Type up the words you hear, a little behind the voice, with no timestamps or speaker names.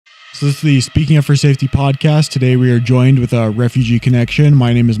So this is the Speaking Up for Safety podcast. Today we are joined with a Refugee Connection.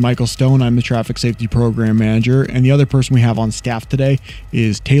 My name is Michael Stone. I'm the Traffic Safety Program Manager. And the other person we have on staff today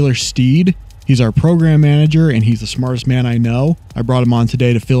is Taylor Steed. He's our program manager, and he's the smartest man I know. I brought him on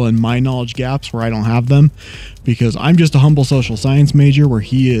today to fill in my knowledge gaps where I don't have them, because I'm just a humble social science major where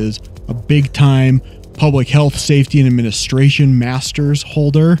he is a big-time public health, safety, and administration master's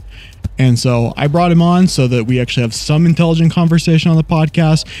holder. And so I brought him on so that we actually have some intelligent conversation on the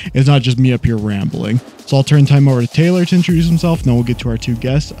podcast. It's not just me up here rambling. So I'll turn time over to Taylor to introduce himself, and then we'll get to our two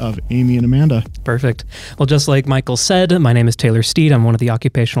guests of Amy and Amanda. Perfect. Well, just like Michael said, my name is Taylor Steed. I'm one of the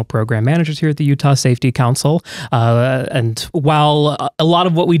occupational program managers here at the Utah Safety Council. And while a lot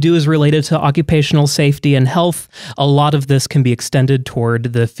of what we do is related to occupational safety and health, a lot of this can be extended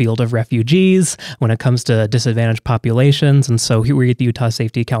toward the field of refugees when it comes to disadvantaged populations. And so here we at the Utah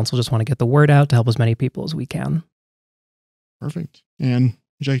Safety Council just want to get the word out to help as many people as we can. Perfect. And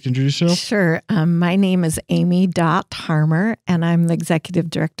would you like to introduce yourself? Sure. My name is Amy Dott Harmer, and I'm the Executive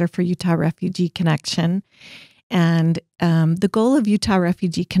Director for Utah Refugee Connection. And the goal of Utah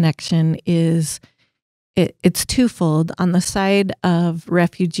Refugee Connection is it's twofold. On the side of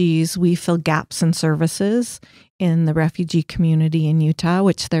refugees, we fill gaps in services in the refugee community in Utah,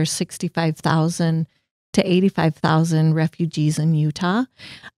 which there's 65,000 to 85,000 refugees in Utah.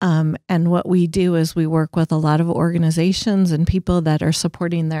 And what we do is we work with a lot of organizations and people that are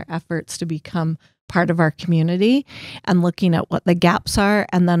supporting their efforts to become part of our community and looking at what the gaps are.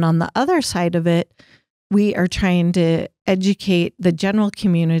 And then on the other side of it, we are trying to educate the general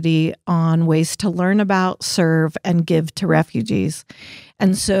community on ways to learn about, serve, and give to refugees.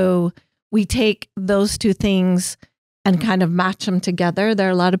 And so we take those two things and kind of match them together. There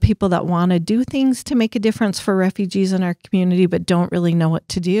are a lot of people that want to do things to make a difference for refugees in our community, but don't really know what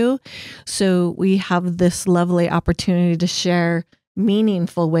to do. So we have this lovely opportunity to share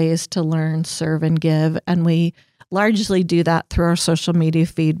meaningful ways to learn, serve, and give. And we largely do that through our social media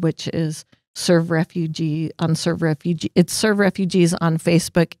feed, which is Serve Refugee on Serve Refugee. It's Serve Refugees on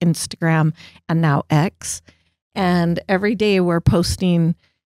Facebook, Instagram, and now X. And every day we're posting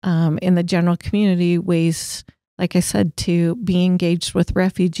in the general community ways, like I said, to be engaged with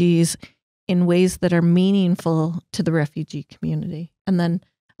refugees in ways that are meaningful to the refugee community. And then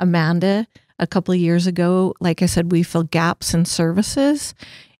Amanda, a couple of years ago, like I said, we fill gaps in services.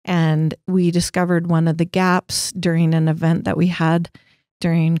 And we discovered one of the gaps during an event that we had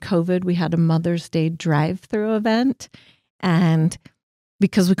during COVID. We had a Mother's Day drive-through event, and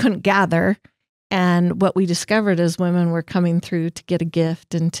because we couldn't gather, and what we discovered is women were coming through to get a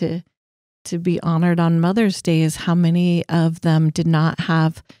gift and to be honored on Mother's Day is how many of them did not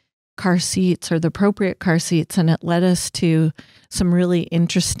have car seats or the appropriate car seats. And it led us to some really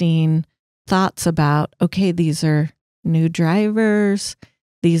interesting thoughts about, okay, these are new drivers.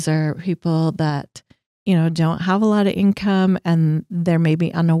 These are people that, you know, don't have a lot of income and they're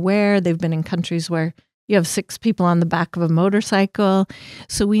maybe unaware. They've been in countries where you have 6 people on the back of a motorcycle.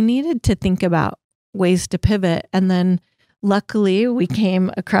 So we needed to think about ways to pivot. And then luckily, we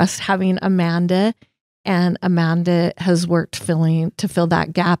came across having Amanda, and Amanda has worked to fill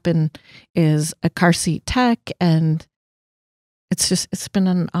that gap and is a car seat tech. And it's been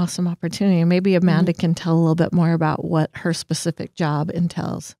an awesome opportunity. Maybe Amanda can tell a little bit more about what her specific job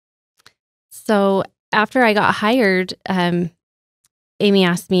entails. So after I got hired, Amy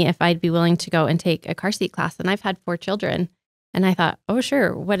asked me if I'd be willing to go and take a car seat class. And I've had 4 children. And I thought, oh,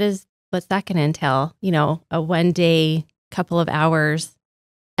 sure. What's that going to entail? You know, a one-day, couple of hours.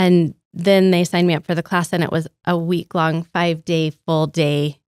 And then they signed me up for the class, and it was a week-long, 5-day, full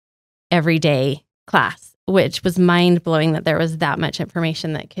day, every day class, which was mind-blowing that there was that much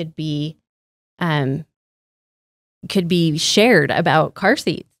information that could be shared about car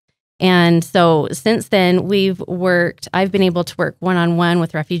seats. And so since then I've been able to work one-on-one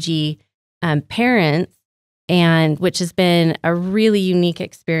with refugee parents, and which has been a really unique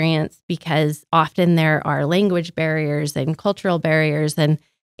experience because often there are language barriers and cultural barriers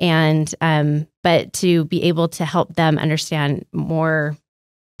but to be able to help them understand more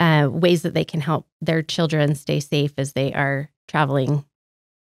ways that they can help their children stay safe as they are traveling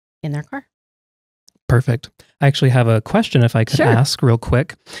in their car. Perfect. I actually have a question if I could Sure. ask real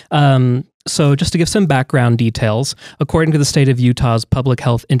quick. So just to give some background details, according to the state of Utah's Public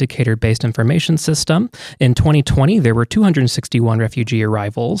Health Indicator-Based Information System, in 2020, there were 261 refugee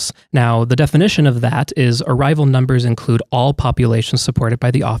arrivals. Now, the definition of that is arrival numbers include all populations supported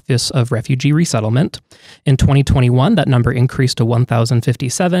by the Office of Refugee Resettlement. In 2021, that number increased to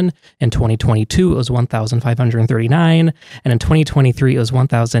 1,057. In 2022, it was 1,539. And in 2023, it was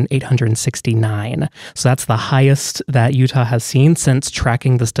 1,869. So that's the highest that Utah has seen since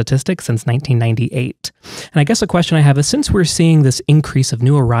tracking the statistics since 1998. And I guess a question I have is, since we're seeing this increase of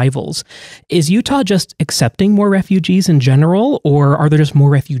new arrivals, is Utah just accepting more refugees in general, or are there just more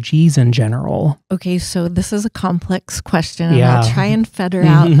refugees in general? Okay, so this is a complex question, and I'll try and feather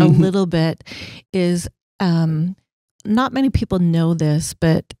out a little bit. Is not many people know this,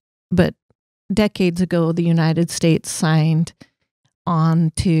 but decades ago, the United States signed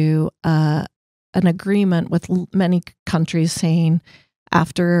on to an agreement with many countries saying,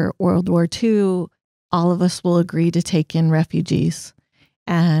 after World War II, all of us will agree to take in refugees.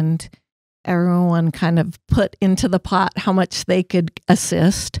 And everyone kind of put into the pot how much they could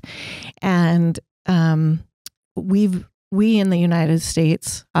assist. And we in the United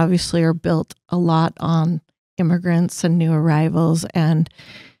States obviously are built a lot on immigrants and new arrivals. And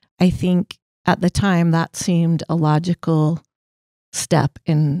I think at the time that seemed a logical step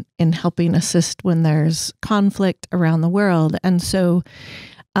in helping assist when there's conflict around the world. And so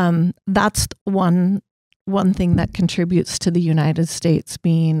that's one thing that contributes to the United States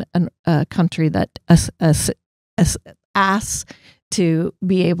being a country that asks to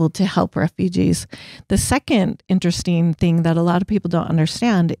be able to help refugees. The second interesting thing that a lot of people don't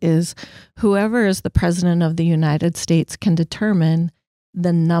understand is whoever is the president of the United States can determine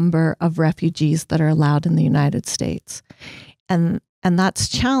the number of refugees that are allowed in the United States. And that's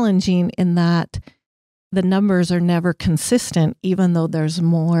challenging in that the numbers are never consistent, even though there's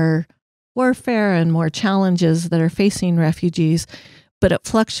more warfare and more challenges that are facing refugees, but it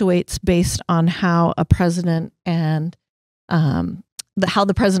fluctuates based on how a president and how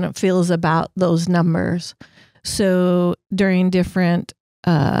the president feels about those numbers. So during different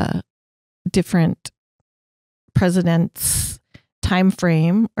presidents' time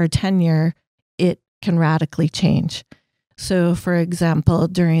frame or tenure, it can radically change. So, for example,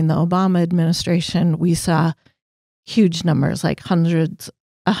 during the Obama administration, we saw huge numbers, like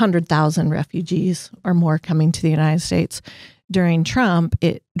 100,000 refugees or more coming to the United States. During Trump,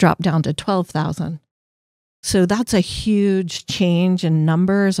 it dropped down to 12,000. So that's a huge change in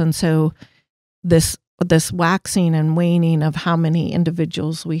numbers. And so this waxing and waning of how many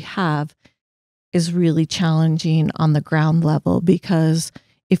individuals we have is really challenging on the ground level, because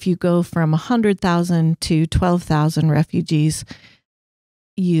if you go from 100,000 to 12,000 refugees,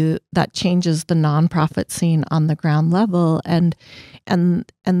 that changes the nonprofit scene on the ground level, and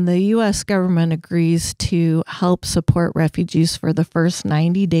the U.S. government agrees to help support refugees for the first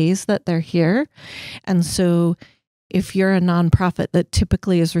 90 days that they're here. And so if you're a nonprofit that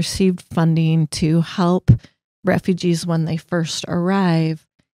typically has received funding to help refugees when they first arrive,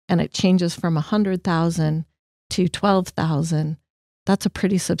 and it changes from 100,000 to 12,000, that's a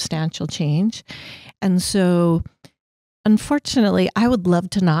pretty substantial change. And so unfortunately, I would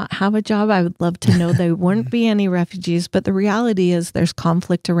love to not have a job. I would love to know there wouldn't be any refugees, but the reality is there's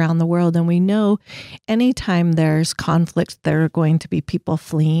conflict around the world. And we know anytime there's conflict, there are going to be people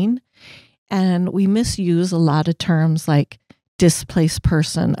fleeing. And we misuse a lot of terms like displaced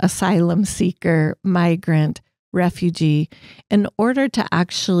person, asylum seeker, migrant, refugee. In order to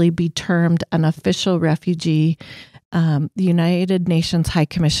actually be termed an official refugee, the United Nations High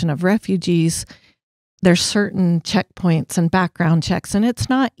Commission of Refugees, there's certain checkpoints and background checks, and it's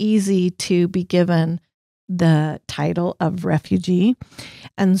not easy to be given the title of refugee.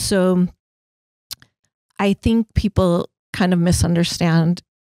 And so I think people kind of misunderstand,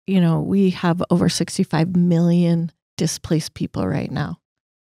 we have over 65 million displaced people right now.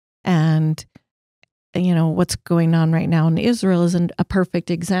 And what's going on right now in Israel is a perfect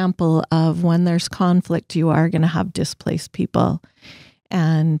example of when there's conflict, you are going to have displaced people.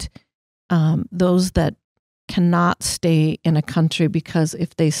 And those that cannot stay in a country because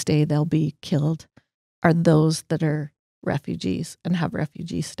if they stay, they'll be killed are those that are refugees and have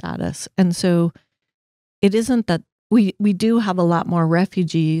refugee status. And so it isn't that we do have a lot more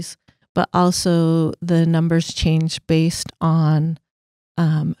refugees, but also the numbers change based on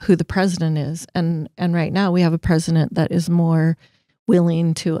who the president is. And right now we have a president that is more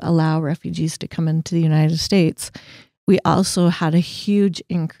willing to allow refugees to come into the United States. We also had a huge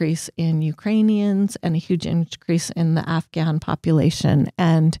increase in Ukrainians and a huge increase in the Afghan population.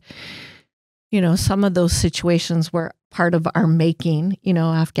 And, some of those situations were part of our making.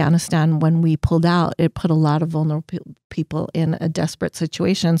 Afghanistan, when we pulled out, it put a lot of vulnerable people in a desperate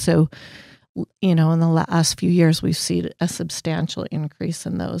situation. So, in the last few years, we've seen a substantial increase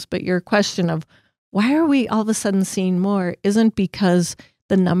in those. But your question of why are we all of a sudden seeing more isn't because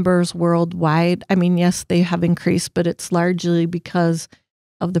the numbers worldwide, yes, they have increased, but it's largely because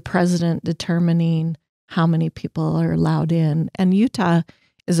of the president determining how many people are allowed in. And Utah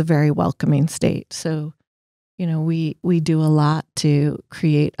is a very welcoming state. So, we do a lot to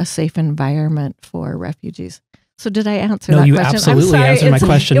create a safe environment for refugees. So did I answer that question? No, you absolutely answered my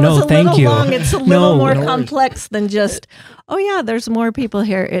question. No, thank you. Long. It's a little more complex than just, oh yeah, there's more people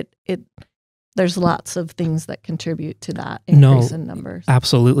here. There's lots of things that contribute to that increase in numbers.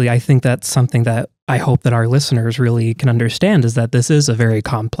 Absolutely. I think that's something that I hope that our listeners really can understand, is that this is a very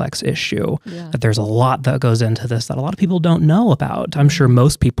complex issue, that there's a lot that goes into this that a lot of people don't know about. I'm sure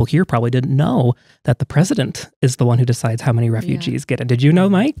most people here probably didn't know that the president is the one who decides how many refugees get in. Did you know,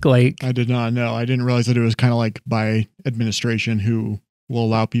 Mike? I did not know. I didn't realize that it was kind of like by administration who will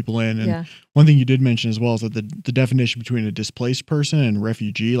allow people in. And one thing you did mention as well is that the definition between a displaced person and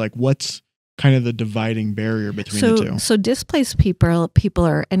refugee, like what's kind of the dividing barrier between the two? So displaced people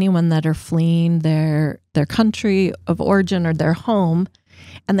are anyone that are fleeing their country of origin or their home,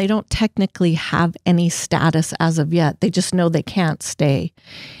 and they don't technically have any status as of yet. They just know they can't stay.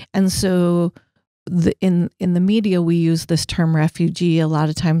 And so in the media, we use this term refugee a lot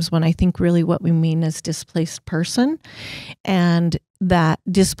of times when I think really what we mean is displaced person, and that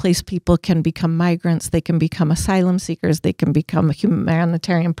displaced people can become migrants, they can become asylum seekers, they can become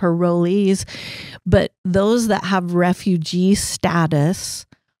humanitarian parolees. But those that have refugee status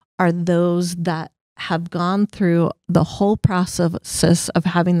are those that have gone through the whole process of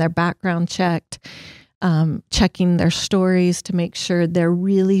having their background checked, checking their stories to make sure they're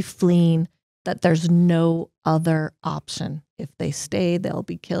really fleeing, that there's no other option. If they stay, they'll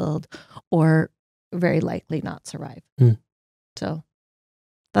be killed or very likely not survive. So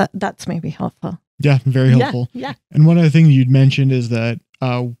that's maybe helpful. Yeah, very helpful. Yeah. And one other thing you'd mentioned is that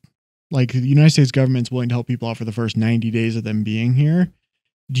like the United States government's willing to help people out for the first 90 days of them being here.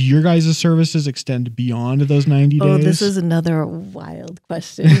 Do your guys' services extend beyond those 90 days? Oh, this is another wild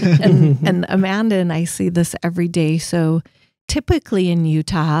question. And Amanda and I see this every day. So typically in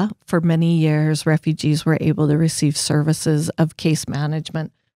Utah, for many years, refugees were able to receive services of case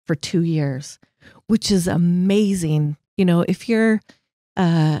management for 2 years, which is amazing. If you're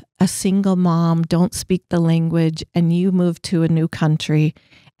a single mom, don't speak the language, and you move to a new country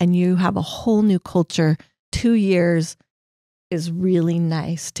and you have a whole new culture, 2 years is really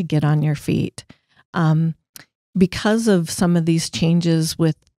nice to get on your feet. Because of some of these changes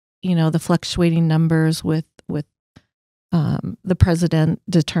with, the fluctuating numbers with the president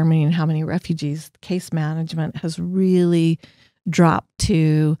determining how many refugees, case management has really dropped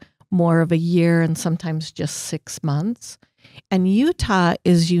to more of a year and sometimes just 6 months. And Utah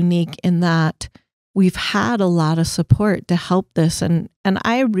is unique in that we've had a lot of support to help this. And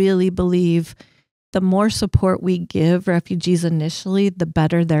I really believe the more support we give refugees initially, the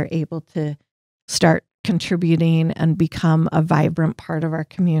better they're able to start contributing and become a vibrant part of our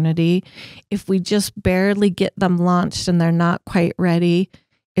community. If we just barely get them launched and they're not quite ready,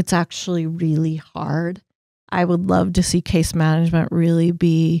 it's actually really hard. I would love to see case management really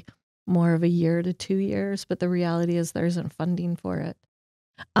be more of a year to 2 years, but the reality is there isn't funding for it.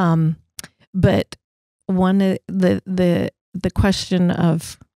 But one of the question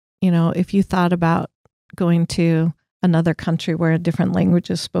of, if you thought about going to another country where a different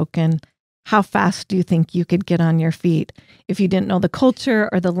language is spoken, how fast do you think you could get on your feet if you didn't know the culture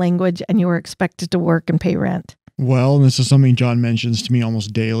or the language and you were expected to work and pay rent? Well, and this is something John mentions to me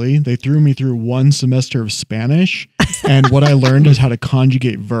almost daily. They threw me through 1 semester of Spanish, and what I learned is how to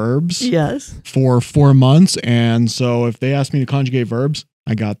conjugate verbs. Yes. For 4 months. And so if they asked me to conjugate verbs,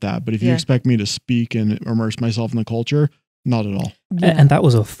 I got that. But if you expect me to speak and immerse myself in the culture, not at all. Yeah. And that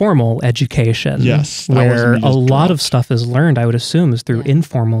was a formal education. Yes. Where a lot of stuff is learned, I would assume, is through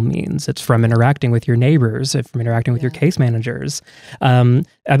informal means. It's from interacting with your neighbors, it's from interacting with your case managers.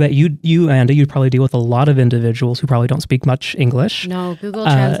 I bet you, Amanda, you'd probably deal with a lot of individuals who probably don't speak much English. No, Google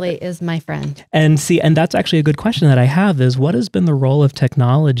Translate is my friend. And that's actually a good question that I have is, what has been the role of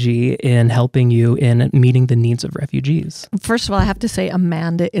technology in helping you in meeting the needs of refugees? First of all, I have to say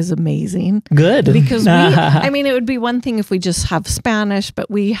Amanda is amazing. Good. Because it would be one thing if we just have Spanish, but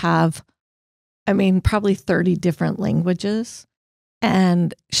we have, probably 30 different languages.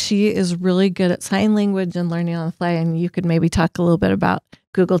 And she is really good at sign language and learning on the fly. And you could maybe talk a little bit about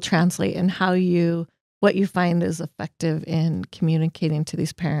Google Translate and what you find is effective in communicating to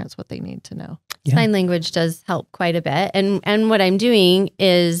these parents what they need to know. Yeah. Sign language does help quite a bit. And what I'm doing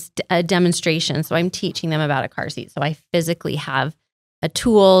is a demonstration. So I'm teaching them about a car seat. So I physically have a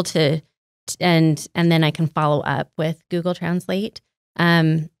tool and then I can follow up with Google Translate.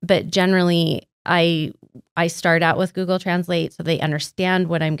 But generally I start out with Google Translate so they understand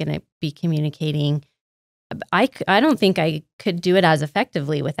what I'm going to be communicating. I don't think I could do it as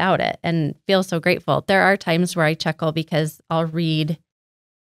effectively without it, and feel so grateful. There are times where I chuckle because I'll read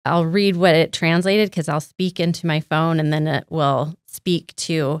what it translated, because I'll speak into my phone and then it will speak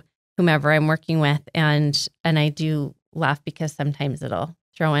to whomever I'm working with. And I do laugh because sometimes it'll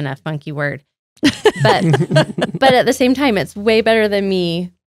throw in a funky word. But at the same time, it's way better than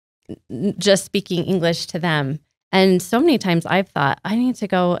me just speaking English to them. And so many times I've thought, I need to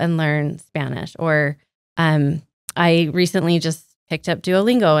go and learn Spanish. Or I recently just picked up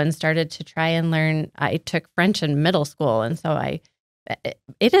Duolingo and started to try and learn. I took French in middle school. And so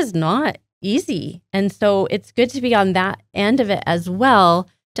it is not easy. And so it's good to be on that end of it as well,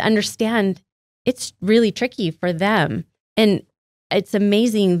 to understand it's really tricky for them. And it's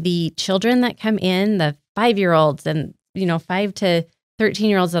amazing the children that come in, the 5-year-olds and, 5 to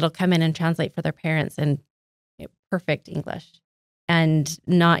 13-year-olds that'll come in and translate for their parents in perfect English and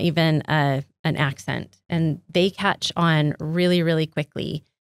not even an accent. And they catch on really, really quickly.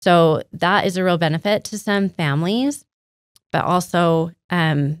 So that is a real benefit to some families. But also,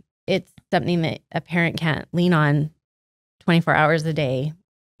 it's something that a parent can't lean on 24 hours a day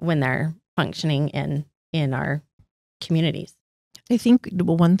when they're functioning in our communities. I think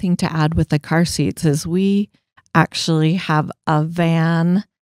one thing to add with the car seats is we actually have a van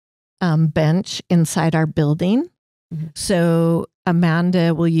bench inside our building. Mm-hmm. So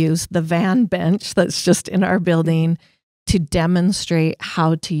Amanda will use the van bench that's just in our building to demonstrate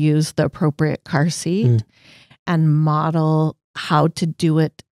how to use the appropriate car seat and model how to do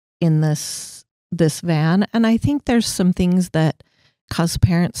it in this van. And I think there's some things that cause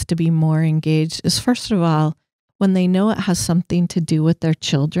parents to be more engaged is, first of all, when they know it has something to do with their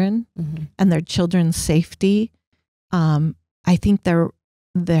children and their children's safety, I think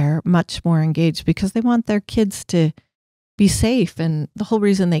they're much more engaged because they want their kids to be safe. And the whole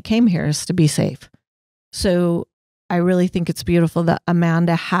reason they came here is to be safe. So I really think it's beautiful that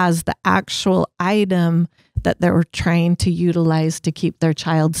Amanda has the actual item that they're trying to utilize to keep their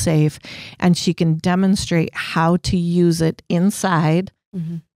child safe. And she can demonstrate how to use it inside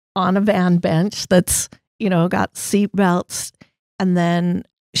on a van bench that's, got seat belts. And then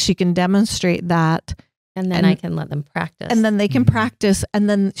she can demonstrate that. And then I can let them practice. And then they can practice. And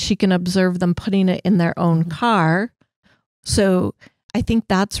then she can observe them putting it in their own car. So I think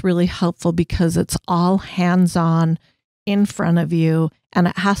that's really helpful because it's all hands-on in front of you, and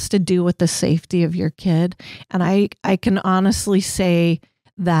it has to do with the safety of your kid. And I can honestly say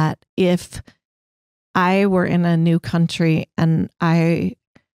that if I were in a new country and I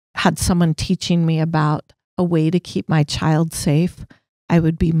had someone teaching me about a way to keep my child safe, I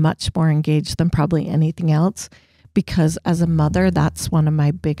would be much more engaged than probably anything else, because as a mother, that's one of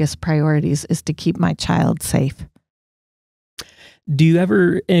my biggest priorities, is to keep my child safe. Do you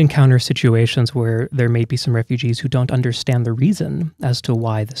ever encounter situations where there may be some refugees who don't understand the reason as to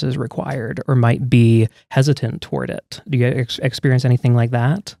why this is required or might be hesitant toward it? Do you experience anything like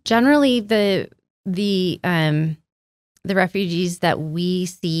that? Generally, the refugees that we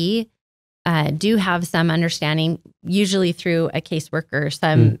see do have some understanding, usually through a caseworker,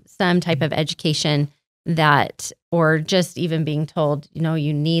 some type of education that, or just even being told,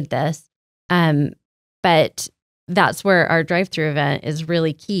 you need this. But that's where our drive-through event is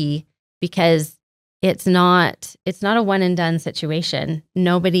really key, because it's not a one and done situation.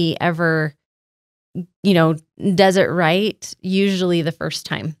 Nobody ever, does it right. Usually the first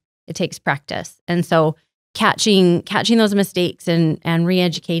time. It takes practice. And so catching those mistakes and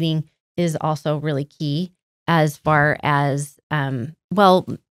re-educating is also really key, as far as, I'm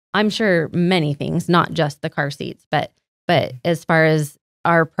sure many things, not just the car seats, but as far as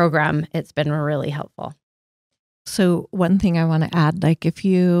our program, it's been really helpful. So one thing I want to add, like if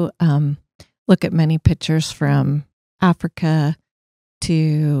you look at many pictures from Africa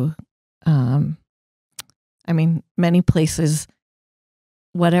to, many places,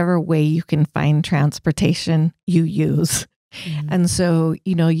 whatever way you can find transportation, you use. And so,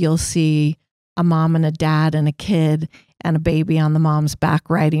 you'll see a mom and a dad and a kid and a baby on the mom's back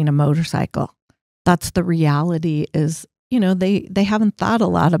riding a motorcycle. That's the reality is, they haven't thought a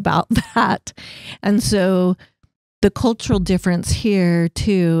lot about that. And so the cultural difference here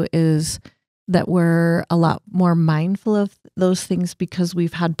too is that we're a lot more mindful of those things because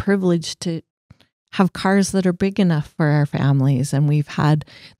we've had privilege to have cars that are big enough for our families, and we've had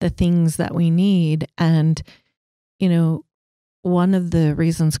the things that we need. And, you know, one of the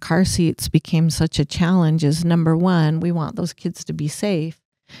reasons car seats became such a challenge is, number one, we want those kids to be safe.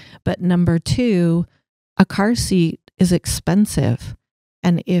 But number two, a car seat is expensive.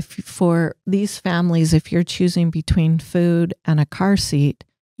 And if for these families, if you're choosing between food and a car seat,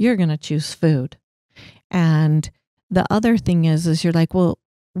 you're going to choose food. And the other thing is you're like, well,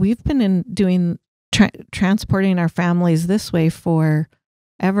 we've been doing transporting our families this way forever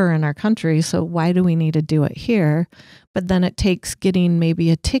in our country, so why do we need to do it here? But then it takes getting maybe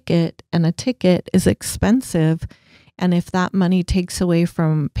a ticket, and a ticket is expensive. And if that money takes away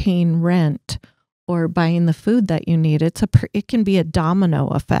from paying rent or buying the food that you need, it can be a domino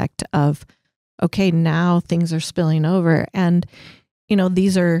effect of, okay, now things are spilling over. And, you know,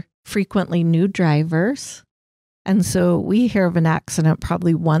 these are frequently new drivers. And so we hear of an accident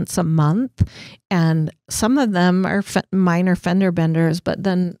probably once a month, and some of them are minor fender benders, but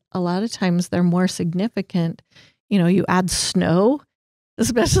then a lot of times they're more significant. You know, you add snow,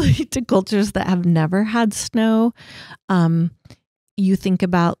 especially to cultures that have never had snow. You think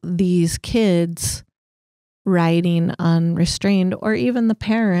about these kids riding unrestrained, or even the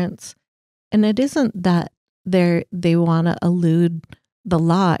parents, and it isn't that they want to elude the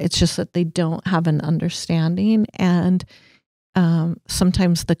law. It's just that they don't have an understanding, and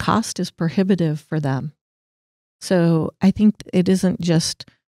sometimes the cost is prohibitive for them. So I think it isn't just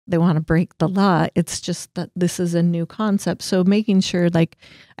they want to break the law. It's just that this is a new concept. So making sure, like,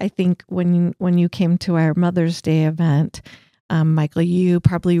 I think when you came to our Mother's Day event, Michael, you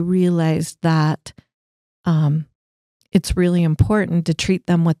probably realized that it's really important to treat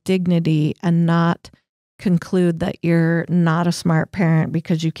them with dignity and not conclude that you're not a smart parent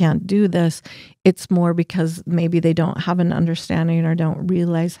because you can't do this. It's more because maybe they don't have an understanding or don't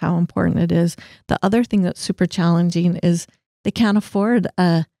realize how important it is. The other thing that's super challenging is they can't afford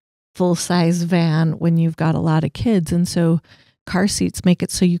a full-size van when you've got a lot of kids. And so car seats make it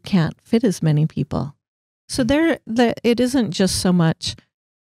so you can't fit as many people. So it isn't just so much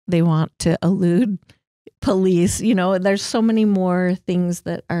they want to elude police. You know, there's so many more things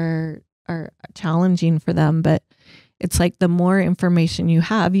that are challenging for them, but it's like the more information you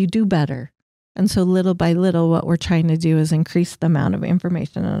have, you do better. And so little by little, what we're trying to do is increase the amount of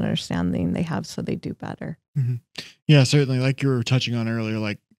information and understanding they have so they do better. Mm-hmm. Yeah, certainly. Like you were touching on earlier,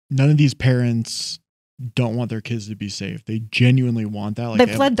 like none of these parents don't want their kids to be safe. They genuinely want that. Like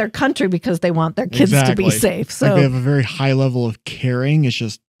they fled their country because they want their kids to be safe. So like they have a very high level of caring. It's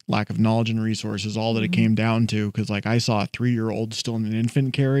just lack of knowledge and resources, all that it came down to. Because like I saw a 3-year-old still in an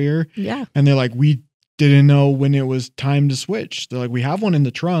infant carrier. Yeah. And they're like, we didn't know when it was time to switch. They're like, we have one in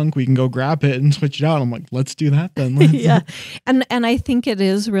the trunk. We can go grab it and switch it out. I'm like, let's do that then. Yeah. And I think it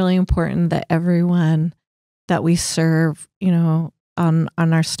is really important that everyone that we serve, you know, on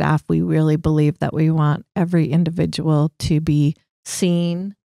our staff, we really believe that we want every individual to be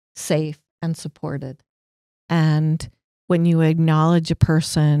seen, safe, and supported. And when you acknowledge a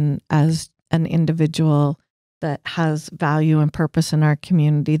person as an individual that has value and purpose in our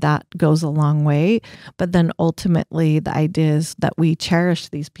community, that goes a long way. But then ultimately, the idea is that we cherish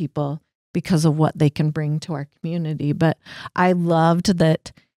these people because of what they can bring to our community. But I loved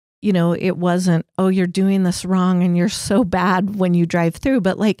that, you know, it wasn't, oh, you're doing this wrong and you're so bad when you drive through,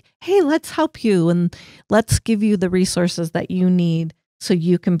 but like, hey, let's help you and let's give you the resources that you need so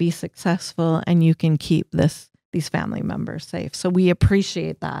you can be successful and you can keep these family members safe. So we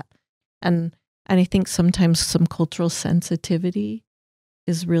appreciate that. And I think sometimes some cultural sensitivity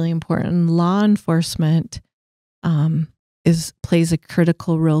is really important. Law enforcement plays a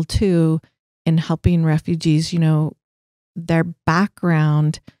critical role too in helping refugees. You know, their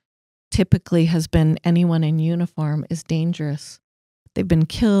background typically has been anyone in uniform is dangerous. They've been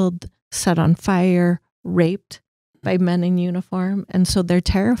killed, set on fire, raped by men in uniform. And so they're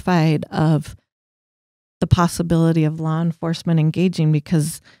terrified of the possibility of law enforcement engaging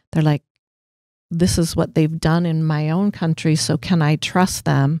because they're like, this is what they've done in my own country, so can I trust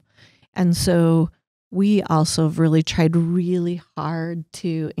them? And so we also have really tried really hard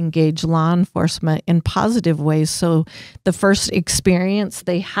to engage law enforcement in positive ways. So the first experience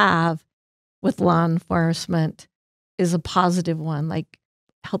they have with law enforcement is a positive one, like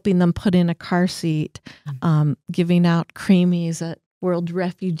helping them put in a car seat, giving out creamies at World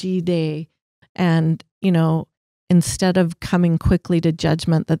Refugee Day. And, you know, instead of coming quickly to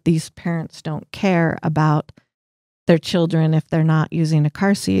judgment that these parents don't care about their children if they're not using a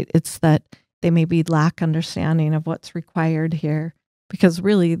car seat, it's that they maybe lack understanding of what's required here. Because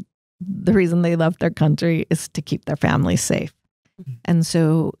really, the reason they left their country is to keep their families safe. And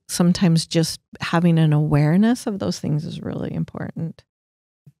so sometimes just having an awareness of those things is really important.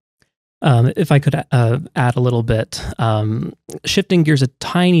 If I could add a little bit, shifting gears a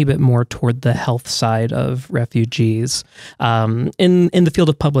tiny bit more toward the health side of refugees. In the field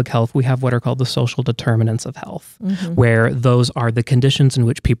of public health, we have what are called the social determinants of health, where those are the conditions in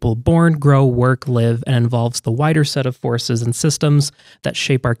which people born, grow, work, live, and involves the wider set of forces and systems that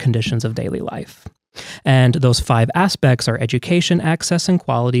shape our conditions of daily life. And those 5 aspects are education, access and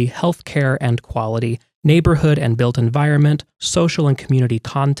quality, healthcare and quality, neighborhood and built environment, social and community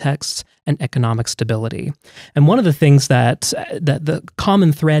contexts, and economic stability. And one of the things that the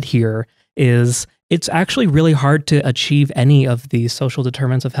common thread here is it's actually really hard to achieve any of these social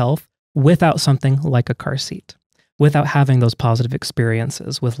determinants of health without something like a car seat, without having those positive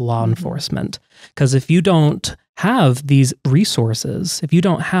experiences with law enforcement. Because if you don't have these resources, if you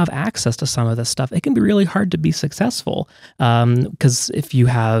don't have access to some of this stuff, it can be really hard to be successful. Because if you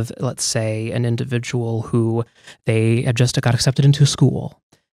have, let's say, an individual who they have just got accepted into school,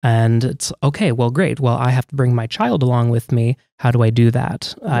 and it's okay, well, great. Well, I have to bring my child along with me. How do I do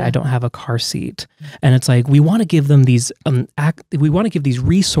that? I don't have a car seat. And it's like, we want to give them these, we want to give these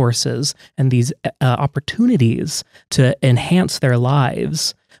resources and these opportunities to enhance their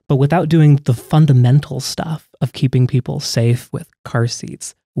lives, but without doing the fundamental stuff of keeping people safe with car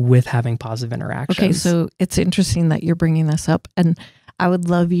seats, with having positive interactions. Okay, so it's interesting that you're bringing this up, and I would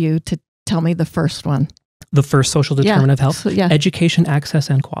love you to tell me the first one. The first social determinant of health, so, education, access,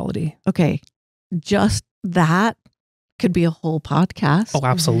 and quality. Okay, just that could be a whole podcast. Oh,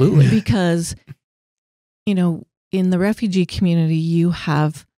 absolutely. Because, you know, in the refugee community, you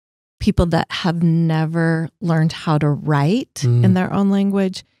have people that have never learned how to write in their own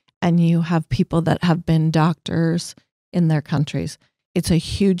language, and you have people that have been doctors in their countries. It's a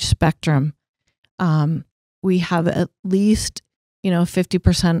huge spectrum. We have at least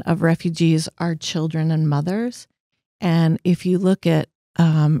 50% of refugees are children and mothers. And if you look at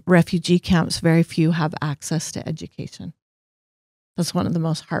refugee camps, very few have access to education. That's one of the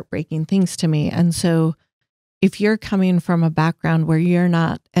most heartbreaking things to me. And so if you're coming from a background where you're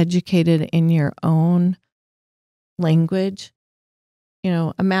not educated in your own language,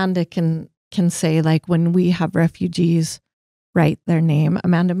 Amanda can say, like, when we have refugees write their name,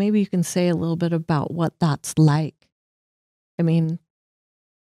 Amanda, maybe you can say a little bit about what that's like. I mean,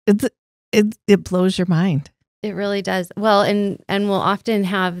 it blows your mind. It really does. Well, and we'll often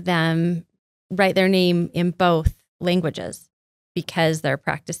have them write their name in both languages because they're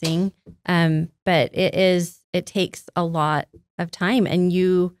practicing. But it takes a lot of time. And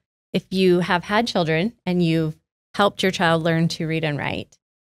if you have had children and you've helped your child learn to read and write,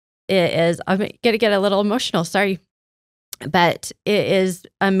 I'm going to get a little emotional, sorry. But it is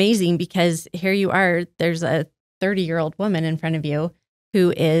amazing because here you are, there's a 30-year-old woman in front of you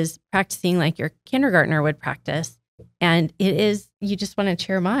who is practicing like your kindergartner would practice. And you just want to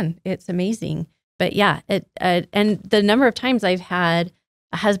cheer them on. It's amazing. But yeah, and the number of times I've had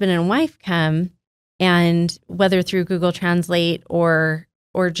a husband and wife come, and whether through Google Translate or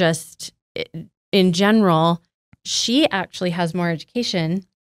just in general, she actually has more education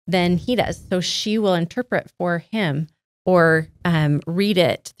than he does. So she will interpret for him or read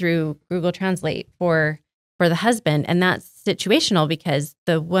it through Google Translate for the husband. And that's situational because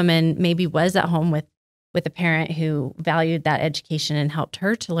the woman maybe was at home with a parent who valued that education and helped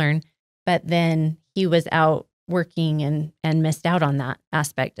her to learn, but then he was out working and missed out on that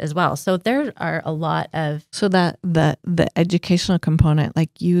aspect as well. So there are a lot of... So that the educational component,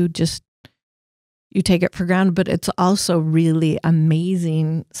 like you take it for granted, but it's also really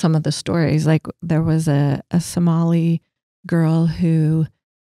amazing, some of the stories. Like there was a Somali girl who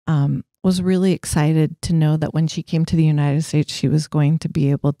was really excited to know that when she came to the United States, she was going to be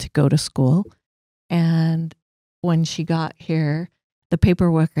able to go to school. And when she got here, the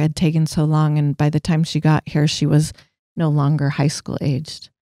paperwork had taken so long, and by the time she got here, she was no longer high school aged.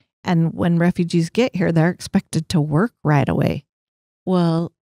 And when refugees get here, they're expected to work right away.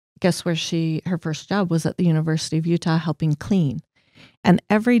 Well, guess where her first job was? At the University of Utah, helping clean. And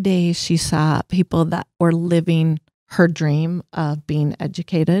every day she saw people that were living her dream of being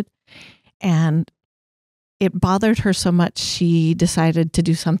educated. And it bothered her so much, she decided to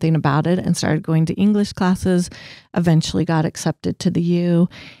do something about it and started going to English classes, eventually got accepted to the U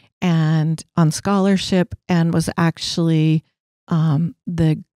and on scholarship, and was actually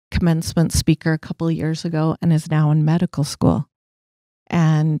the commencement speaker a couple of years ago and is now in medical school.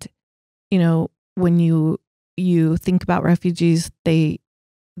 And, when you think about refugees,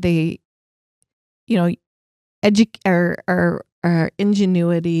 our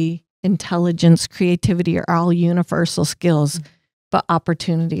ingenuity, intelligence, creativity are all universal skills but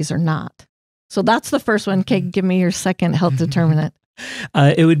opportunities are not. So that's the first one. Okay, give me your second health determinant.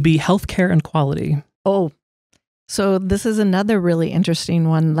 It would be healthcare and quality. Oh, so this is another really interesting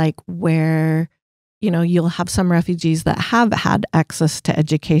one, like where, you'll have some refugees that have had access to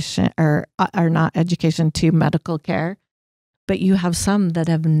education or not education, to medical care, but you have some that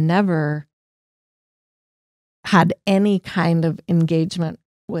have never had any kind of engagement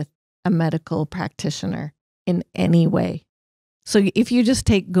with a medical practitioner in any way. So if you just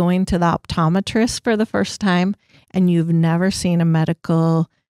take going to the optometrist for the first time and you've never seen a medical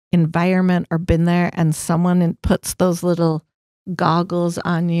environment or been there, and someone puts those little goggles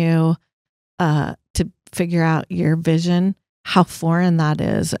on you to figure out your vision, how foreign that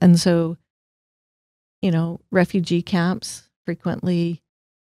is. And so, refugee camps frequently,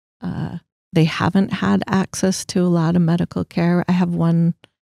 they haven't had access to a lot of medical care. I have one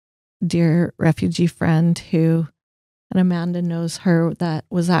dear refugee friend who, and Amanda knows her, that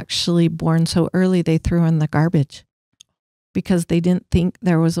was actually born so early they threw her in the garbage because they didn't think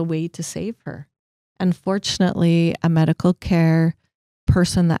there was a way to save her. And fortunately, a medical care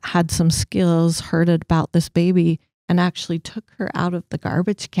person that had some skills heard about this baby and actually took her out of the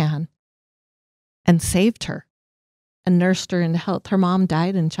garbage can and saved her and nursed her into health. Her mom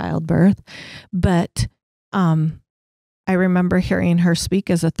died in childbirth, but I remember hearing her speak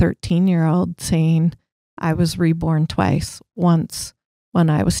as a 13-year-old saying, I was reborn twice, once when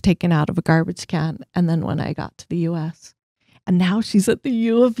I was taken out of a garbage can, and then when I got to the U.S. And now she's at the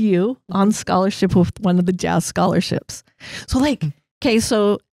U of U on scholarship with one of the jazz scholarships. So okay,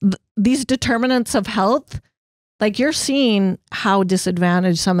 so these determinants of health, you're seeing how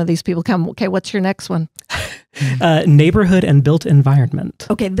disadvantaged some of these people come. Okay, what's your next one? Neighborhood and built environment.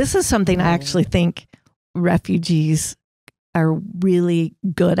 Okay, this is something I actually think refugees are really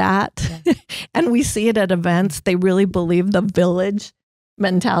good at. Yeah. And we see it at events. They really believe the village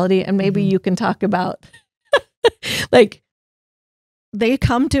mentality. And maybe you can talk about they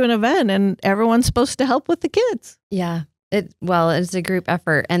come to an event and everyone's supposed to help with the kids. Yeah. It's a group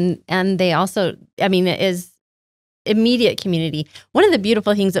effort. And they also, it is immediate community. One of the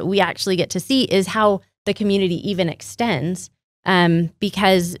beautiful things that we actually get to see is how the community even extends,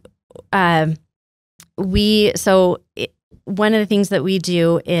 because one of the things that we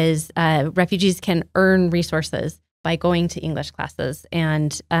do is refugees can earn resources by going to English classes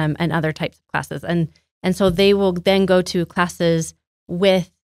and other types of classes. And so they will then go to classes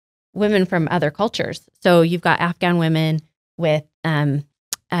with women from other cultures. So you've got Afghan women with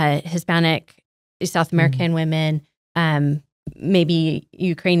Hispanic, South American women, maybe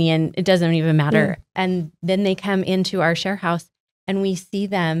Ukrainian, it doesn't even matter. Yeah. And then they come into our share house and we see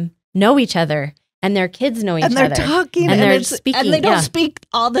them know each other. And their kids know each other. And they're talking. And they're speaking. And they don't speak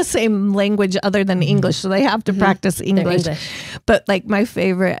all the same language other than English. So they have to practice English. But my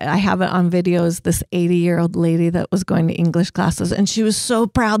favorite, I have it on video, is this 80-year-old lady that was going to English classes. And she was so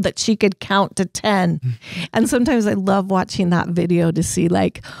proud that she could count to 10. And sometimes I love watching that video to see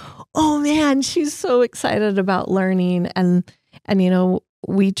oh man, she's so excited about learning. And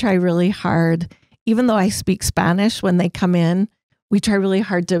we try really hard, even though I speak Spanish when they come in, we try really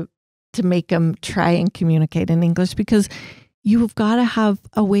hard to make them try and communicate in English, because you've got to have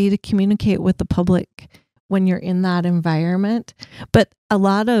a way to communicate with the public when you're in that environment. But a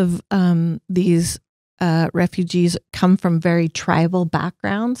lot of these refugees come from very tribal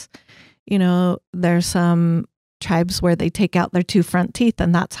backgrounds. There's some tribes where they take out their 2 front teeth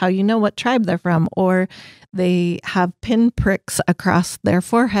and that's how you know what tribe they're from, or they have pin pricks across their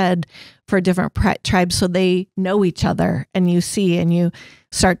forehead for different tribes, so they know each other, and you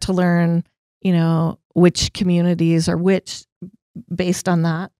start to learn, which communities are which based on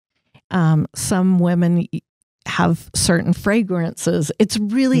that. Some women have certain fragrances. It's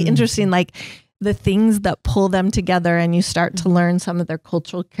really interesting, the things that pull them together, and you start to learn some of their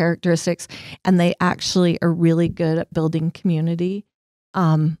cultural characteristics, and they actually are really good at building community.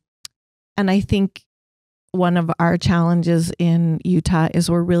 And I think one of our challenges in Utah is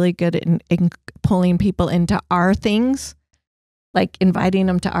we're really good in pulling people into our things, inviting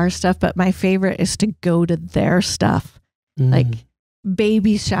them to our stuff. But my favorite is to go to their stuff, like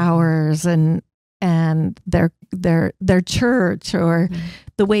baby showers and their church, or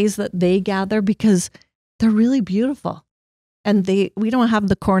the ways that they gather, because they're really beautiful. And we don't have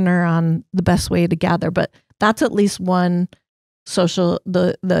the corner on the best way to gather, but that's at least one social,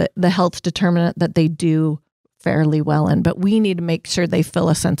 the health determinant that they do fairly well in. But we need to make sure they feel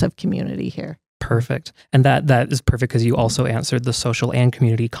a sense of community here. Perfect. And that is perfect because you also answered the social and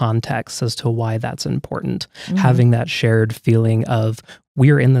community context as to why that's important. Having that shared feeling of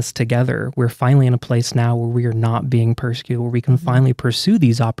we're in this together. We're finally in a place now where we are not being persecuted, where we can finally pursue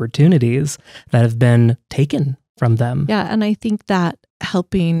these opportunities that have been taken from them. Yeah. And I think that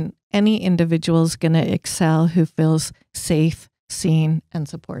helping any individual is going to excel who feels safe, seen, and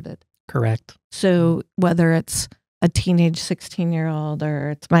supported. Correct. So whether it's a teenage 16-year-old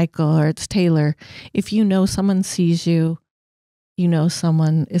or it's Michael or it's Taylor, if you know someone sees you, you know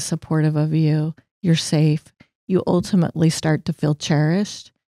someone is supportive of you, you're safe, you ultimately start to feel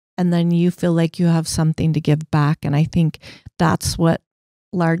cherished, and then you feel like you have something to give back. And I think that's what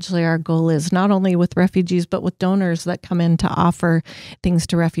largely our goal is, not only with refugees, but with donors that come in to offer things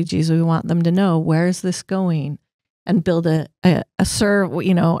to refugees. We want them to know, where is this going? And build a serve,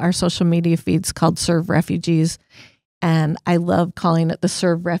 our social media feed's called Serve Refugees. And I love calling it the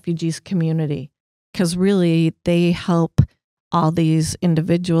Serve Refugees community, because really they help all these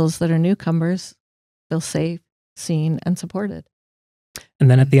individuals that are newcomers feel safe, seen, and supported. And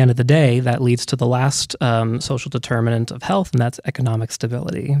then at the end of the day, that leads to the last social determinant of health, and that's economic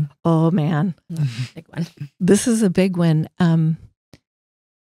stability. Oh, man. Big one. This is a big one.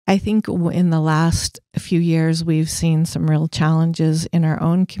 I think in the last few years, we've seen some real challenges in our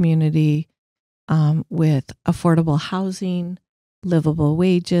own community with affordable housing, livable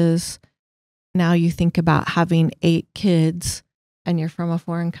wages. Now you think about having 8 kids and you're from a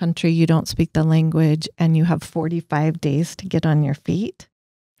foreign country, you don't speak the language, and you have 45 days to get on your feet.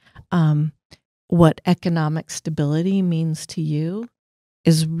 What economic stability means to you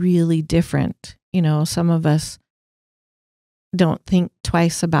is really different. Some of us don't think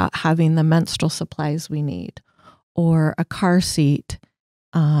twice about having the menstrual supplies we need, or a car seat,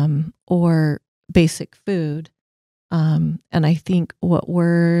 or basic food. And I think what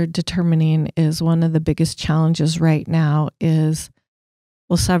we're determining is one of the biggest challenges right now is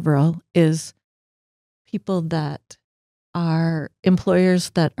people that are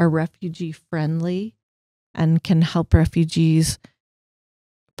employers that are refugee friendly and can help refugees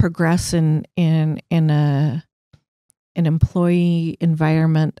progress in an employee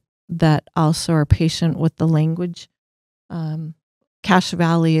environment that also are patient with the language. Cache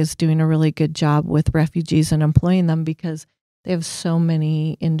Valley is doing a really good job with refugees and employing them, because they have so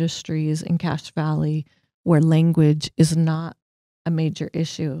many industries in Cache Valley where language is not a major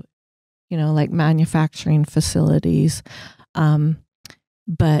issue, like manufacturing facilities.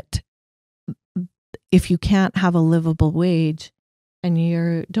 But if you can't have a livable wage and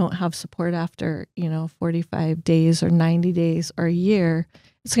you don't have support after, 45 days or 90 days or a year,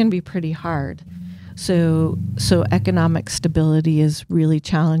 it's going to be pretty hard. So economic stability is really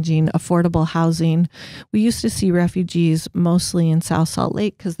challenging. Affordable housing. We used to see refugees mostly in South Salt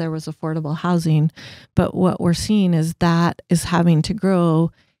Lake because there was affordable housing. But what we're seeing is that is having to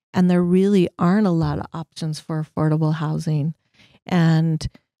grow, and there really aren't a lot of options for affordable housing. And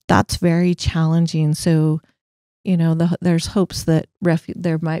that's very challenging. So, there's hopes that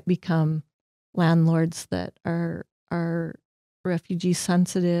there might become landlords that are refugee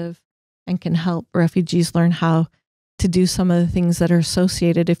sensitive and can help refugees learn how to do some of the things that are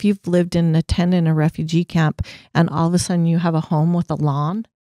associated. If you've lived in a tent in a refugee camp and all of a sudden you have a home with a lawn,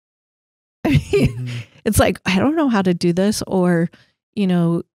 it's like, I don't know how to do this. Or,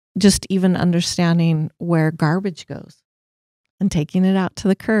 just even understanding where garbage goes and taking it out to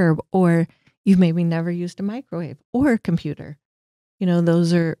the curb. Or you've maybe never used a microwave or a computer.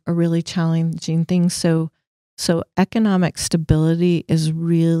 Those are really challenging things. So economic stability is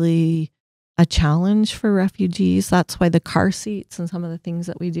really a challenge for refugees. That's why the car seats and some of the things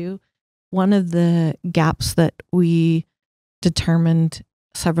that we do. One of the gaps that we determined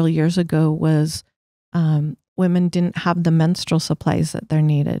several years ago was women didn't have the menstrual supplies that they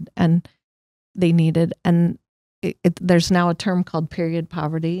needed. And there's now a term called period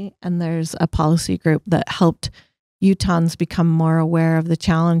poverty, and there's a policy group that helped Utahns become more aware of the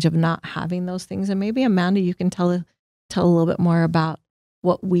challenge of not having those things. And maybe, Amanda, you can tell a little bit more about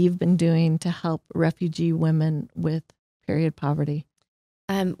what we've been doing to help refugee women with period poverty.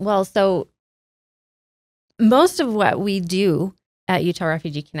 So most of what we do at Utah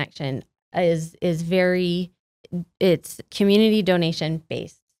Refugee Connection is it's community donation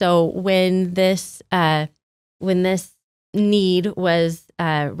based. So when this need was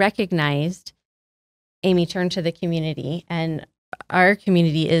recognized, Amy turned to the community, and our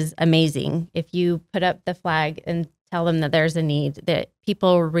community is amazing. If you put up the flag and tell them that there's a need, that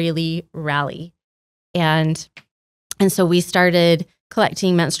people really rally. And so we started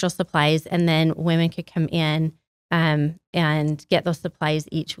collecting menstrual supplies, and then women could come in and get those supplies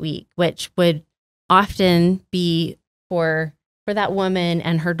each week, which would often be for that woman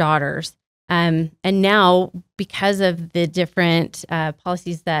and her daughters. And now, because of the different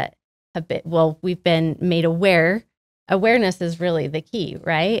policies that have been, we've been made aware. Awareness is really the key,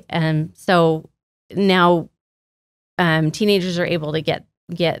 right? So now teenagers are able to get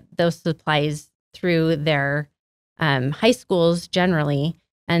those supplies through their high schools generally,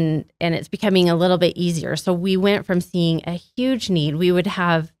 and it's becoming a little bit easier. So we went from seeing a huge need. We would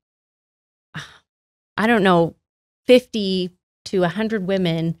have, I don't know, 50 to 100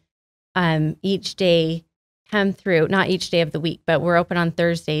 women each day come through, not each day of the week, but we're open on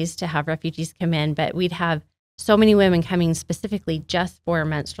Thursdays to have refugees come in. But we'd have so many women coming specifically just for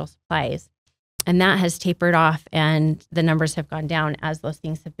menstrual supplies. And that has tapered off, and the numbers have gone down as those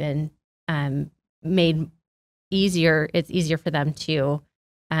things have been made easier. It's easier for them to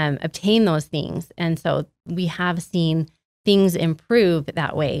obtain those things. And so we have seen things improve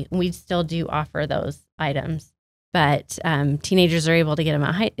that way. We still do offer those items, but teenagers are able to get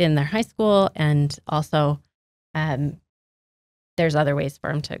them in their high school, and also there's other ways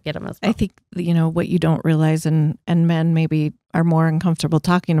for them to get them as well. I think, what you don't realize, and men maybe are more uncomfortable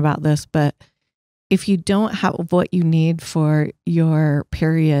talking about this, but if you don't have what you need for your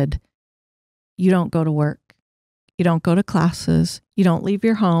period, you don't go to work, you don't go to classes, you don't leave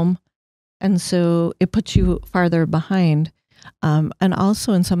your home. And so it puts you farther behind. And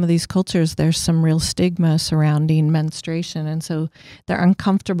also in some of these cultures, there's some real stigma surrounding menstruation. And so they're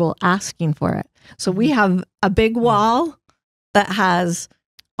uncomfortable asking for it. So we have a big wall that has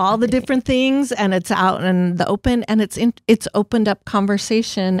all the different things, and it's out in the open, and it's opened up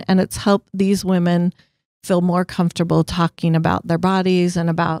conversation, and it's helped these women feel more comfortable talking about their bodies and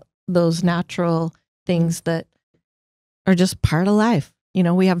about those natural things that are just part of life.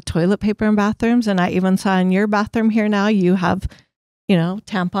 We have toilet paper in bathrooms, and I even saw in your bathroom here now, you have,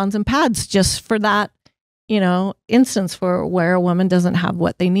 tampons and pads just for that, instance for where a woman doesn't have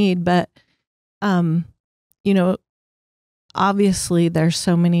what they need. But, obviously there's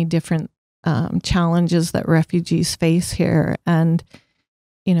so many different challenges that refugees face here. And,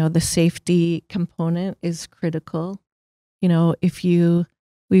 the safety component is critical.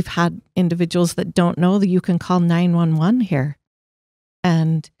 We've had individuals that don't know that you can call 911 here.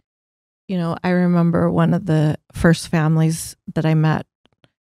 And, I remember one of the first families that I met,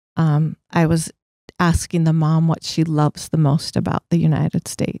 I was asking the mom what she loves the most about the United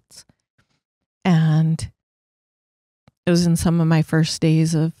States. And it was in some of my first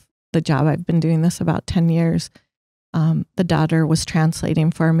days of the job. I've been doing this about 10 years. The daughter was translating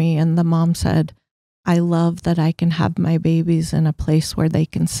for me, and the mom said, "I love that I can have my babies in a place where they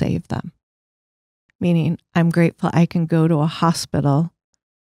can save them." Meaning, I'm grateful I can go to a hospital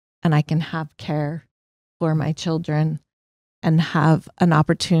and I can have care for my children and have an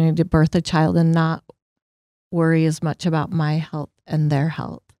opportunity to birth a child and not worry as much about my health and their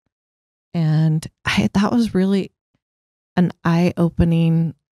health. And that was really an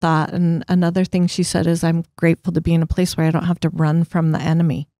eye-opening thought. And another thing she said is, I'm grateful to be in a place where I don't have to run from the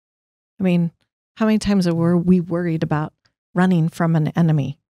enemy. I mean, how many times were we worried about running from an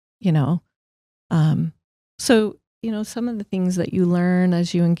enemy, So, some of the things that you learn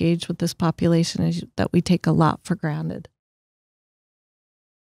as you engage with this population is that we take a lot for granted.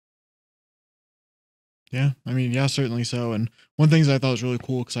 Yeah, certainly so. And one thing that I thought was really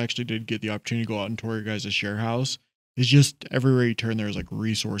cool, because I actually did get the opportunity to go out and tour your guys' share house, is just everywhere you turn, there's like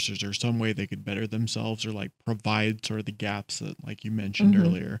resources or some way they could better themselves or like provide sort of the gaps that like you mentioned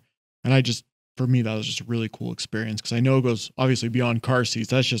earlier. And for me, that was just a really cool experience, because I know it goes obviously beyond car seats.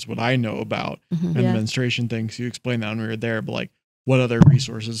 That's just what I know about and the menstruation things. You explained that when we were there, but like, what other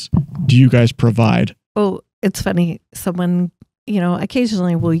resources do you guys provide? Oh, it's funny. Someone,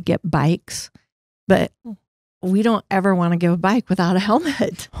 occasionally we get bikes, but we don't ever want to give a bike without a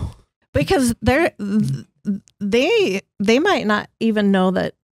helmet because they might not even know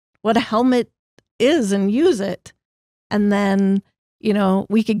that what a helmet is and use it. And then,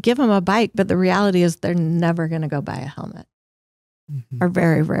 we could give them a bike, but the reality is they're never going to go buy a helmet or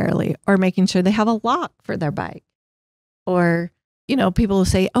very rarely, or making sure they have a lock for their bike. Or, people will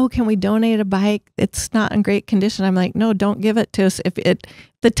say, "Oh, can we donate a bike? It's not in great condition." I'm like, "No, don't give it to us. If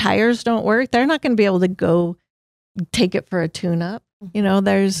the tires don't work, they're not going to be able to go take it for a tune-up."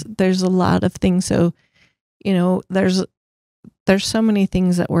 There's a lot of things. So, there's so many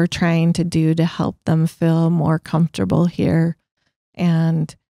things that we're trying to do to help them feel more comfortable here.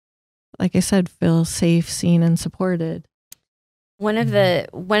 And like I said, feel safe, seen, and supported. One of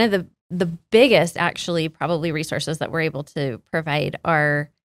the biggest, actually, probably resources that we're able to provide are,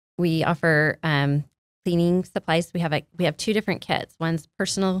 we offer cleaning supplies. We have two different kits. One's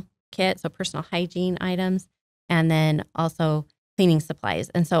personal kit, so personal hygiene items, and then also cleaning supplies.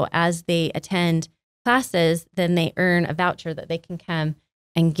 And so as they attend classes, then they earn a voucher that they can come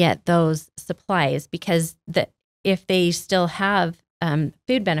and get those supplies, because if they still have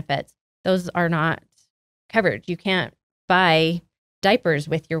food benefits, those are not covered. You can't buy diapers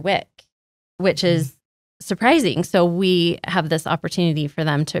with your WIC, which is surprising. So we have this opportunity for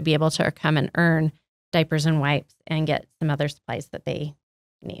them to be able to come and earn diapers and wipes and get some other supplies that they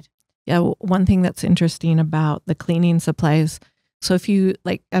need. Yeah, one thing that's interesting about the cleaning supplies, so if you,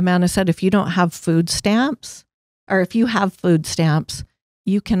 like Amanda said, if you don't have food stamps, or if you have food stamps,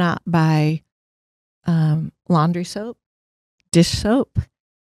 you cannot buy laundry soap, dish soap,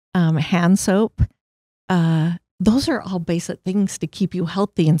 hand soap. Those are all basic things to keep you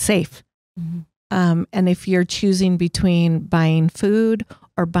healthy and safe. And if you're choosing between buying food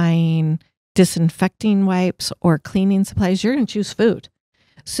or buying disinfecting wipes or cleaning supplies, you're going to choose food.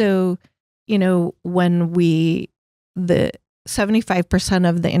 So, when the 75%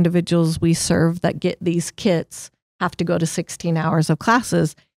 of the individuals we serve that get these kits have to go to 16 hours of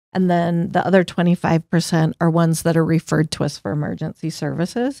classes. And then the other 25% are ones that are referred to us for emergency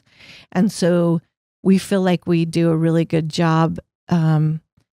services. And so we feel like we do a really good job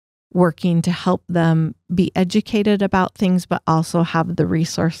working to help them be educated about things, but also have the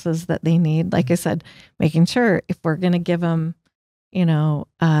resources that they need. Like I said, making sure if we're going to give them,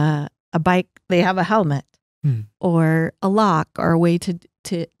 a bike, they have a helmet or a lock or a way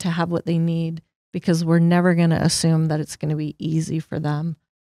to have what they need, because we're never going to assume that it's going to be easy for them.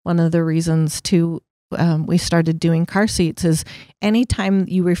 One of the reasons too, we started doing car seats is anytime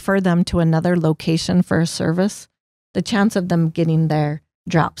you refer them to another location for a service, the chance of them getting there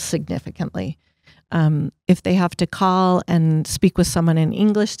drops significantly. If they have to call and speak with someone in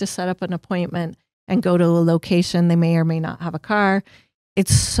English to set up an appointment and go to a location, they may or may not have a car.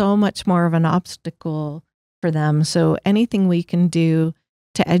 It's so much more of an obstacle for them. So anything we can do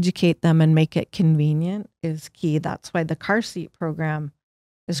to educate them and make it convenient is key. That's why the car seat program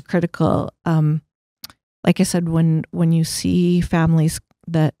is critical. Like I said, when you see families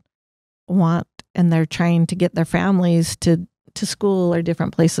that want and they're trying to get their families to school or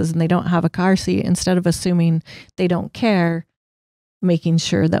different places and they don't have a car seat, instead of assuming they don't care, making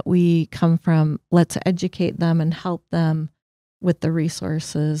sure that we come from, let's educate them and help them with the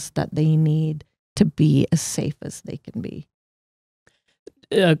resources that they need to be as safe as they can be.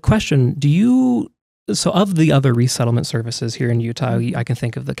 Question, so of the other resettlement services here in Utah, I can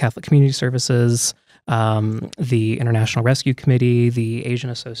think of the Catholic Community Services, the International Rescue Committee, the Asian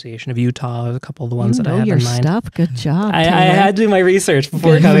Association of Utah, a couple of the ones that I have in mind. Stuff. Good job. I had to do my research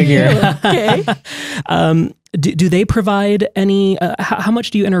before coming here. Okay. Do they provide any, how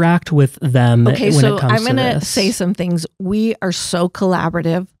much do you interact with them when it comes to this? I'm going to say some things. We are so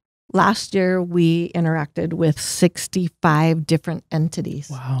collaborative. Last year, we interacted with 65 different entities.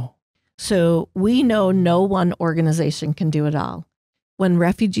 Wow. So we know no one organization can do it all. When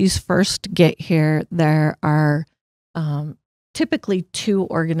refugees first get here, there are typically 2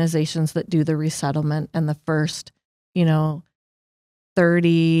 organizations that do the resettlement, and the first,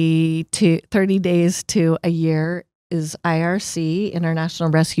 30 days to a year is IRC, International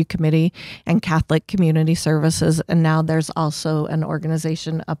Rescue Committee, and Catholic Community Services. And now there's also an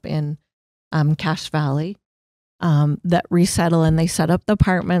organization up in Cache Valley that resettle, and they set up the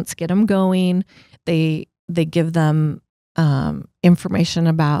apartments, get them going. They give them information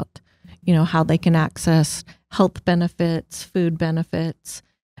about, how they can access health benefits, food benefits.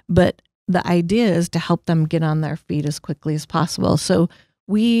 But the idea is to help them get on their feet as quickly as possible. So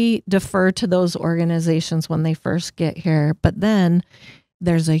we defer to those organizations when they first get here, but then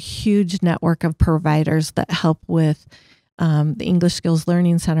there's a huge network of providers that help with the English Skills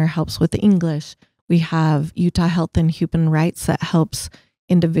Learning Center helps with the English. We have Utah Health and Human Rights that helps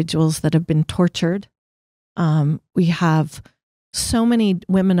individuals that have been tortured. We have so many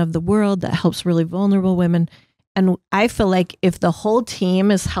Women of the World that helps really vulnerable women. And I feel like if the whole team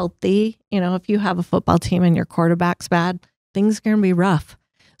is healthy, if you have a football team and your quarterback's bad, things are going to be rough.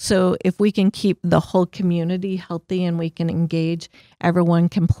 So if we can keep the whole community healthy and we can engage, everyone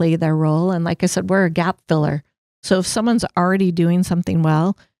can play their role. And like I said, we're a gap filler. So if someone's already doing something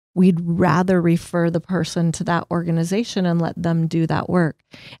well, we'd rather refer the person to that organization and let them do that work.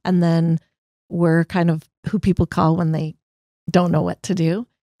 And then we're kind of who people call when they don't know what to do.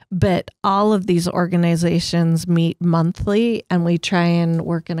 But all of these organizations meet monthly, and we try and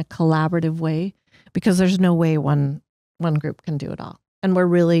work in a collaborative way, because there's no way one group can do it all. And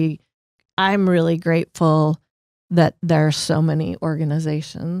I'm really grateful that there are so many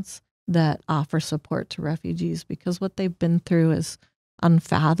organizations that offer support to refugees, because what they've been through is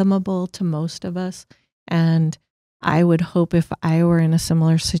unfathomable to most of us. And I would hope if I were in a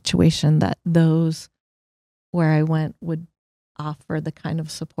similar situation that those where I went would offer the kind of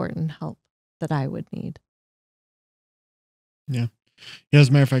support and help that I would need. Yeah. Yeah, as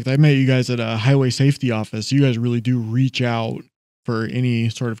a matter of fact, I met you guys at a highway safety office. You guys really do reach out for any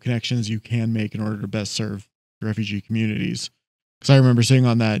sort of connections you can make in order to best serve the refugee communities. Because I remember sitting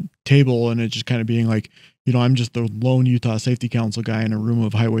on that table and it just kind of being like, I'm just the lone Utah Safety Council guy in a room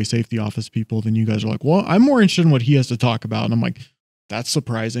of highway safety office people. Then you guys are like, well, I'm more interested in what he has to talk about. And I'm like, that's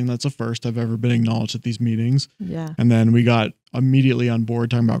surprising. That's the first I've ever been acknowledged at these meetings. Yeah. And then we got immediately on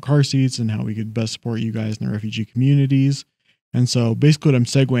board talking about car seats and how we could best support you guys in the refugee communities. And so basically what I'm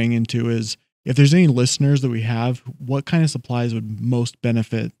segueing into is, if there's any listeners that we have, what kind of supplies would most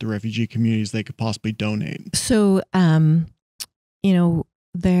benefit the refugee communities they could possibly donate? So,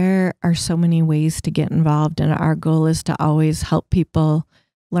 there are so many ways to get involved, and our goal is to always help people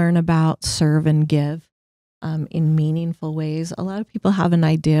learn about, serve, and give in meaningful ways. A lot of people have an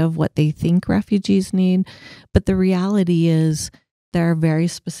idea of what they think refugees need, but the reality is there are very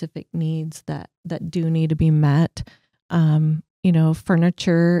specific needs that do need to be met.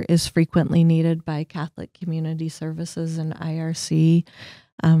 Furniture is frequently needed by Catholic Community Services and IRC.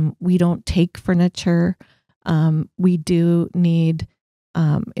 We don't take furniture. We do need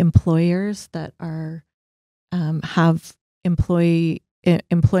employers that are have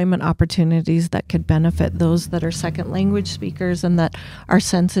employment opportunities that could benefit those that are second language speakers and that are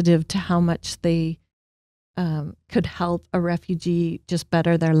sensitive to how much they could help a refugee just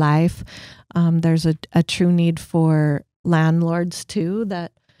better their life. There's a true need for landlords too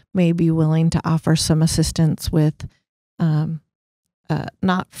that may be willing to offer some assistance with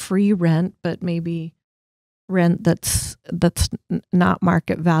not free rent, but maybe rent that's not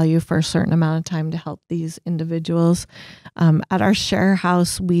market value for a certain amount of time to help these individuals. At our share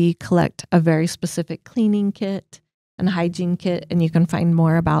house, we collect a very specific cleaning kit and hygiene kit, and you can find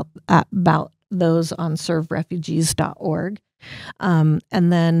more about those on serverefugees.org. And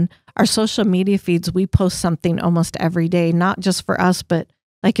then our social media feeds, we post something almost every day, not just for us, but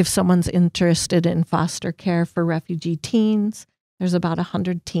like if someone's interested in foster care for refugee teens, there's about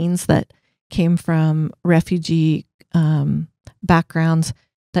 100 teens that came from refugee backgrounds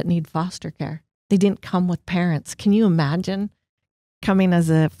that need foster care. They didn't come with parents. Can you imagine coming as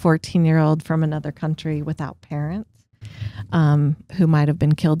a 14-year-old from another country without parents who might have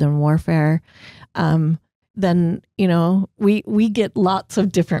been killed in warfare? Then, we get lots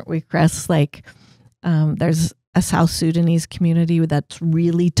of different requests. Like there's a South Sudanese community that's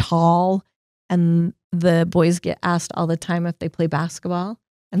really tall, and the boys get asked all the time if they play basketball.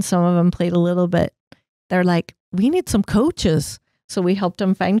 And some of them played a little bit. They're like, we need some coaches. So we helped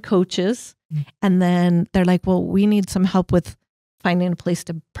them find coaches. And then they're like, well, we need some help with finding a place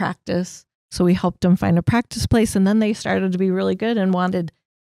to practice. So we helped them find a practice place. And then they started to be really good and wanted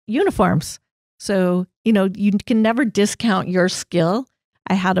uniforms. So, you can never discount your skill.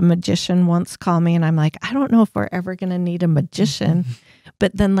 I had a magician once call me and I'm like, I don't know if we're ever going to need a magician.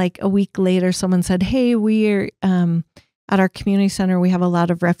 But then like a week later, someone said, hey, we're at our community center, we have a lot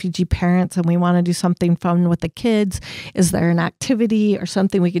of refugee parents and we want to do something fun with the kids. Is there an activity or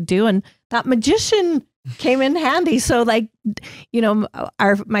something we could do? And that magician came in handy. So like,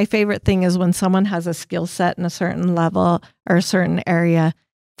 my favorite thing is when someone has a skill set in a certain level or a certain area,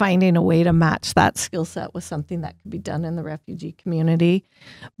 finding a way to match that skill set with something that could be done in the refugee community.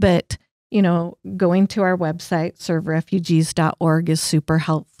 But, going to our website, serverefugees.org, is super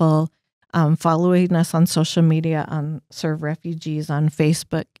helpful. Following us on social media on Serve Refugees on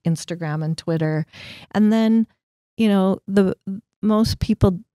Facebook, Instagram, and Twitter. And then, the most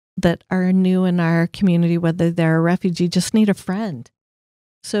people that are new in our community, whether they're a refugee, just need a friend.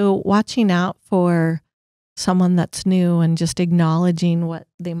 So watching out for someone that's new and just acknowledging what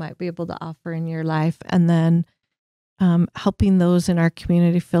they might be able to offer in your life, and then helping those in our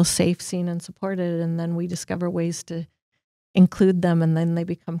community feel safe, seen, and supported. And then we discover ways to include them, and then they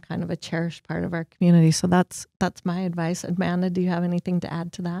become kind of a cherished part of our community. So that's my advice. Amanda, do you have anything to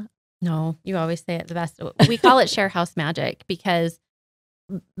add to that? No, you always say it the best. We call it share house magic because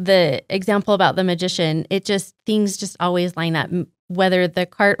the example about the magician, things just always line up. Whether the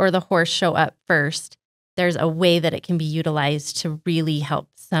cart or the horse show up first, there's a way that it can be utilized to really help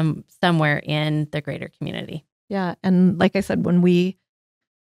somewhere in the greater community. Yeah. And like I said, when we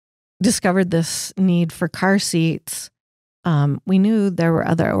discovered this need for car seats, we knew there were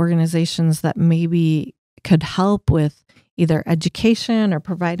other organizations that maybe could help with either education or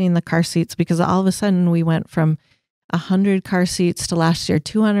providing the car seats, because all of a sudden we went from 100 car seats to last year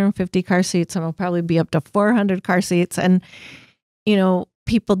 250 car seats, and we'll probably be up to 400 car seats. And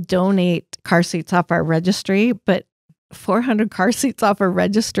people donate car seats off our registry, but 400 car seats off our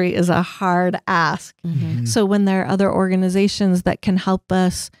registry is a hard ask. Mm-hmm. So when there are other organizations that can help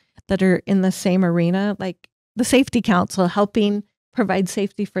us that are in the same arena, like the Safety Council, helping provide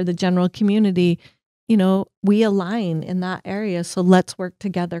safety for the general community, we align in that area. So let's work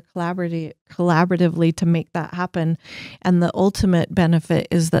together collaboratively to make that happen. And the ultimate benefit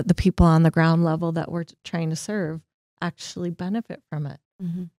is that the people on the ground level that we're trying to serve actually benefit from it.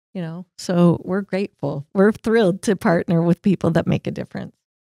 Mm-hmm. So we're grateful. We're thrilled to partner with people that make a difference.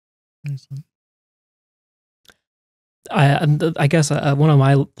 Excellent. I guess one of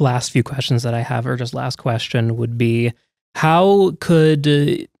my last few questions that I have, or just last question, would be, how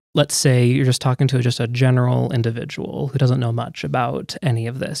could, let's say you're just talking to just a general individual who doesn't know much about any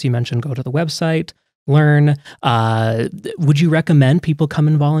of this. You mentioned go to the website, learn. Would you recommend people come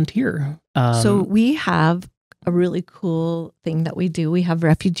and volunteer? So we have a really cool thing that we do. We have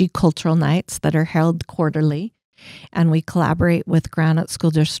refugee cultural nights that are held quarterly, and we collaborate with Granite School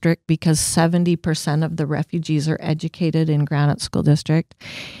District because 70% of the refugees are educated in Granite School District.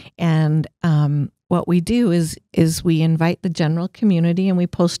 And what we do is we invite the general community, and we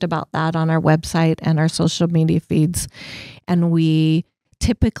post about that on our website and our social media feeds. And we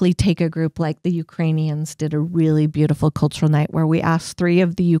typically take a group like the Ukrainians did a really beautiful cultural night where we asked 3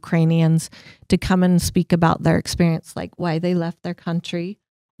 of the Ukrainians to come and speak about their experience, like why they left their country,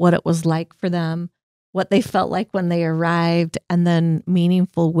 what it was like for them, what they felt like when they arrived, and then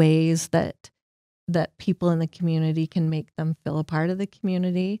meaningful ways that people in the community can make them feel a part of the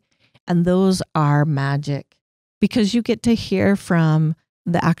community. And those are magic because you get to hear from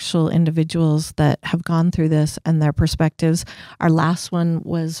the actual individuals that have gone through this and their perspectives. Our last one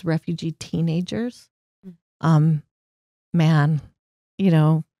was refugee teenagers. Man,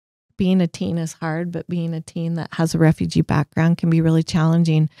 being a teen is hard, but being a teen that has a refugee background can be really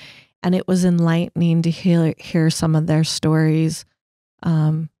challenging. And it was enlightening to hear some of their stories.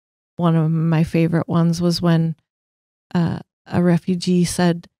 One of my favorite ones was when a refugee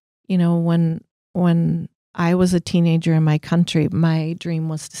said, when I was a teenager in my country, my dream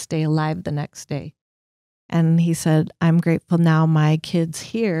was to stay alive the next day. And he said, I'm grateful now my kids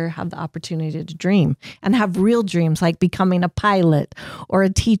here have the opportunity to dream and have real dreams like becoming a pilot or a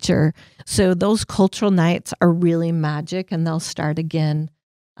teacher. So those cultural nights are really magic, and they'll start again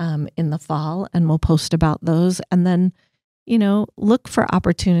in the fall, and we'll post about those. And then, look for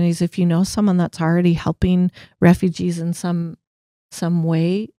opportunities. If you know someone that's already helping refugees in some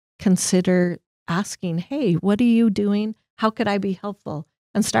way, consider asking, hey, what are you doing? How could I be helpful?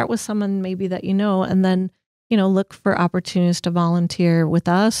 And start with someone maybe that and then, look for opportunities to volunteer with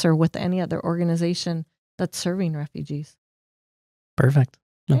us or with any other organization that's serving refugees. Perfect.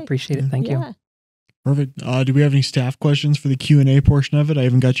 I Okay. appreciate it. Thank you. Perfect. Do we have any staff questions for the Q&A portion of it? I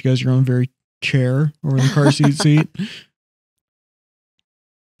even got you guys your own very chair or the car seat.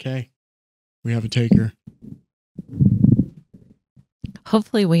 Okay. We have a taker.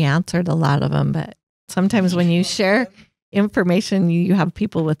 Hopefully we answered a lot of them, but sometimes when you share information, you have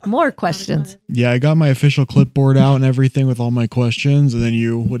people with more questions. Yeah, I got my official clipboard out and everything with all my questions, and then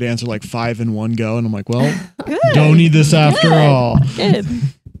you would answer like 5 in one go, and I'm like, well, Good. don't need this after all. Good.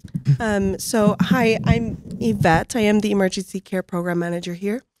 So hi, I'm Yvette. I am the Emergency Care Program Manager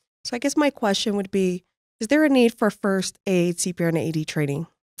here. So I guess my question would be, is there a need for first aid, CPR, and AED training?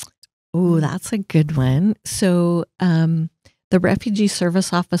 Oh, that's a good one. So the Refugee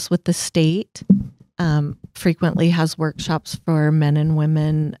Service Office with the state frequently has workshops for men and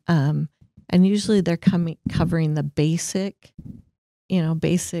women, and usually they're covering the basic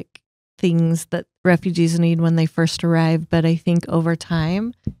things that refugees need when they first arrive. But I think over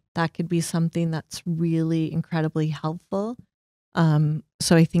time, that could be something that's really incredibly helpful.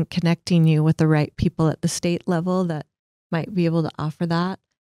 So I think connecting you with the right people at the state level that might be able to offer that.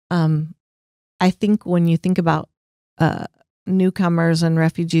 I think when you think about newcomers and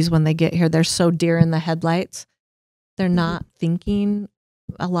refugees when they get here, they're so deer in the headlights. They're not thinking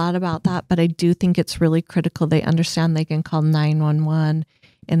a lot about that, but I do think it's really critical they understand they can call 911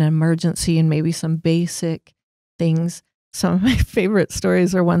 in an emergency and maybe some basic things. Some of my favorite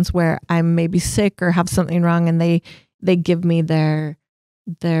stories are ones where I'm maybe sick or have something wrong, and they give me their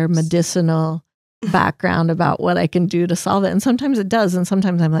medicinal background about what I can do to solve it. And sometimes it does, and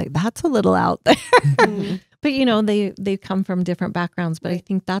sometimes I'm like, that's a little out there. Mm-hmm. But they come from different backgrounds. But I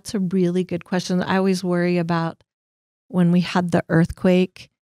think that's a really good question. I always worry about when we had the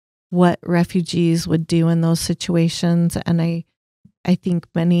earthquake, what refugees would do in those situations. And I think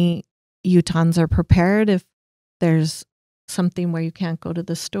many Utahns are prepared if there's something where you can't go to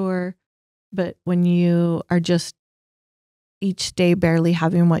the store. But when you are just each day barely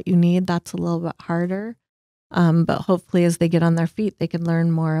having what you need, that's a little bit harder. But hopefully as they get on their feet, they can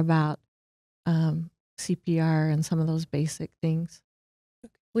learn more about CPR and some of those basic things.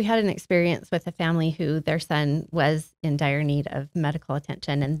 We had an experience with a family who their son was in dire need of medical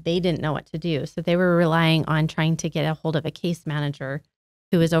attention and they didn't know what to do. So they were relying on trying to get a hold of a case manager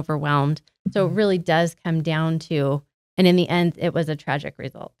who was overwhelmed. So it really does come down to, and in the end, it was a tragic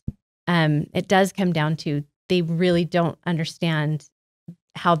result. It does come down to they really don't understand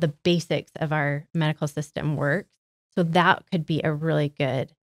how the basics of our medical system works. So that could be a really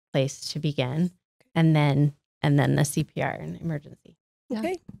good place to begin. And then the CPR and emergency.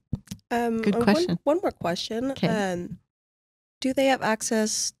 Okay. Good question. One more question. Okay. Do they have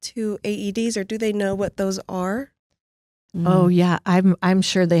access to AEDs or do they know what those are? Oh yeah, I'm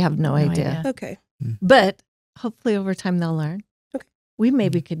sure they have no idea. Okay. But hopefully over time they'll learn. Okay. We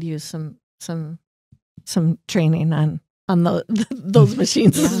maybe could use some training on those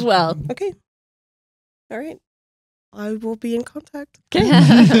machines as well. Okay. All right. I will be in contact.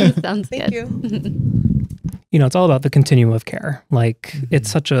 Okay. Sounds Thank good. you. You know, it's all about the continuum of care. Like,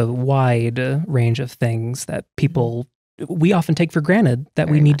 it's such a wide range of things that we often take for granted that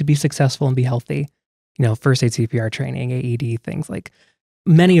we need to be successful and be healthy. You know, first aid, CPR training, AED, things like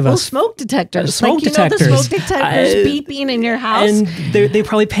many of us. Smoke detectors. Smoke detectors. The smoke detectors beeping in your house. And they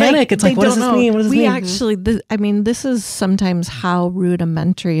probably panic. It's like, what does this mean? What does this mean? Actually, this is sometimes how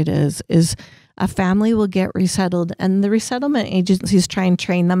rudimentary it is a family will get resettled and the resettlement agencies try and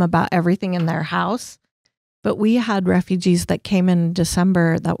train them about everything in their house. But we had refugees that came in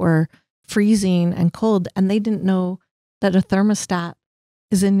December that were freezing and cold, and they didn't know that a thermostat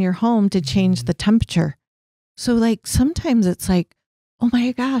is in your home to change the temperature. So like sometimes it's like, oh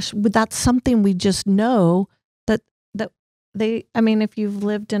my gosh, but that's something we just know that if you've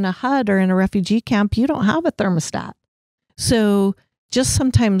lived in a hut or in a refugee camp, you don't have a thermostat. So just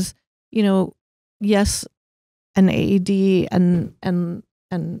sometimes, yes, an AED and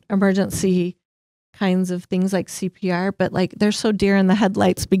emergency kinds of things like CPR, but like they're so deer in the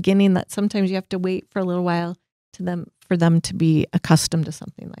headlights beginning that sometimes you have to wait for a little while for them to be accustomed to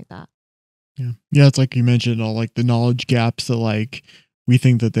something like that. Yeah, it's like you mentioned, all like the knowledge gaps that like we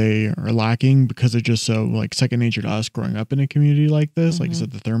think that they are lacking because they're just so like second nature to us growing up in a community like this. Like you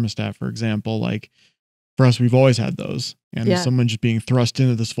said, the thermostat, for example, like for us, we've always had those. And someone just being thrust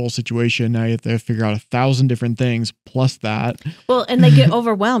into this full situation, now you have to figure out 1,000 different things plus that. Well, and they get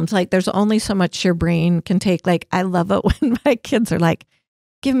overwhelmed. Like there's only so much your brain can take. Like I love it when my kids are like,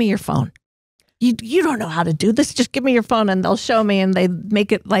 give me your phone. You don't know how to do this. Just give me your phone. And they'll show me and they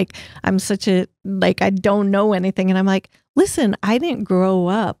make it like I'm I don't know anything. And I'm like, listen, I didn't grow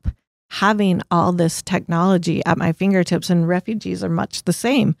up having all this technology at my fingertips, and refugees are much the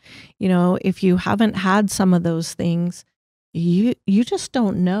same. If you haven't had some of those things, you just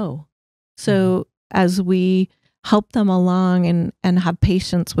don't know. So as we help them along and have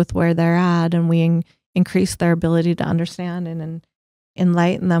patience with where they're at, and we increase their ability to understand and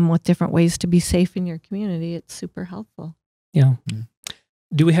enlighten them with different ways to be safe in your community, it's super helpful. Yeah.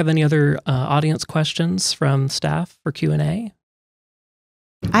 Do we have any other audience questions from staff for Q&A?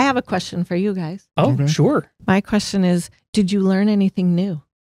 I have a question for you guys. Oh, okay. Sure. My question is, did you learn anything new?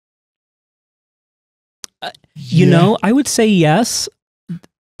 I would say yes,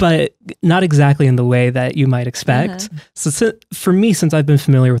 but not exactly in the way that you might expect. So for me, since I've been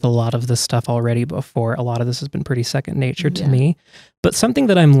familiar with a lot of this stuff already before, a lot of this has been pretty second nature to me. But something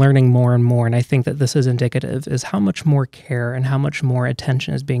that I'm learning more and more, and I think that this is indicative, is how much more care and how much more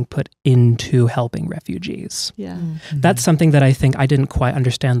attention is being put into helping refugees. Yeah. That's something that I think I didn't quite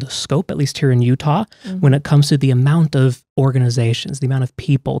understand the scope, at least here in Utah, when it comes to the amount of organizations, the amount of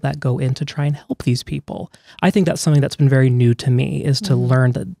people that go in to try and help these people. I think that's something that's been very new to me, is to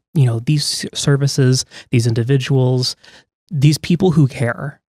learn that, these services, these individuals, these people who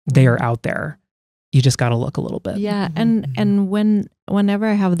care, they are out there. You just got to look a little bit. Yeah. And whenever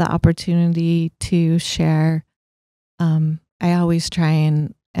I have the opportunity to share, I always try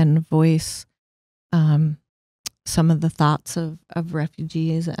and voice some of the thoughts of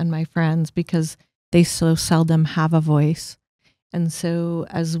refugees and my friends, because they so seldom have a voice. And so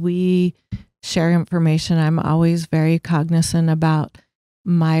as we share information, I'm always very cognizant about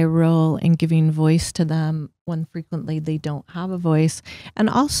my role in giving voice to them when frequently they don't have a voice, and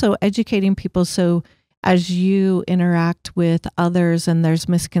also educating people. So as you interact with others and there's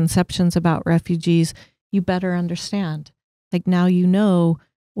misconceptions about refugees, you better understand. Like now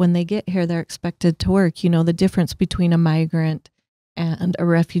when they get here, they're expected to work. The difference between a migrant and a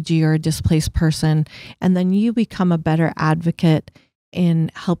refugee or a displaced person, and then you become a better advocate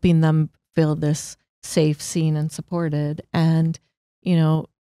in helping them fill this safe, seen, and supported. And, you know,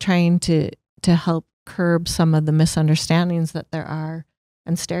 trying to help curb some of the misunderstandings that there are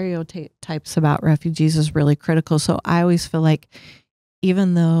and stereotypes about refugees is really critical. So I always feel like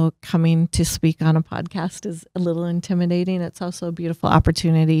even though coming to speak on a podcast is a little intimidating, it's also a beautiful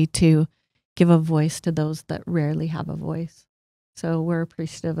opportunity to give a voice to those that rarely have a voice. So we're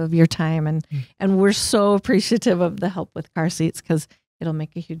appreciative of your time, and we're so appreciative of the help with car seats, because it'll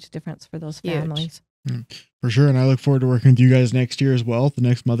make a huge difference for those families. For sure. And I look forward to working with you guys next year as well, the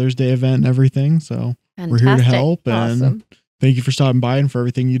next Mother's Day event and everything. So we're here to help. And thank you for stopping by and for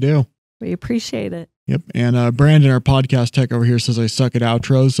everything you do. We appreciate it. Yep. And Brandon, our podcast tech over here, says I suck at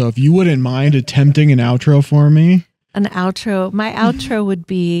outros. So if you wouldn't mind attempting an outro for me. An outro. My outro would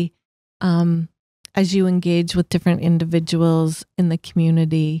be, as you engage with different individuals in the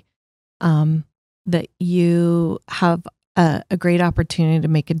community, that you have a great opportunity to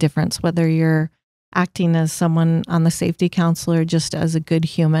make a difference, whether you're acting as someone on the safety council or just as a good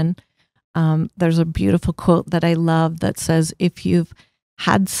human. There's a beautiful quote that I love that says, if you've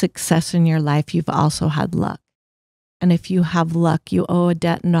had success in your life, you've also had luck. And if you have luck, you owe a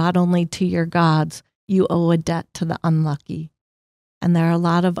debt not only to your gods, you owe a debt to the unlucky. And there are a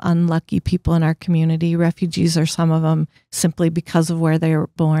lot of unlucky people in our community. Refugees are some of them, simply because of where they were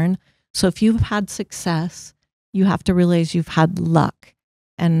born. So if you've had success, you have to realize you've had luck.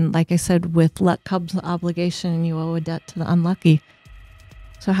 And like I said, with luck comes obligation, and you owe a debt to the unlucky.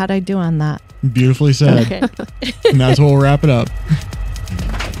 So how'd I do on that? Beautifully said. Okay. And that's what we'll wrap it up.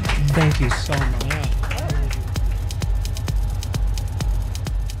 Thank you so much.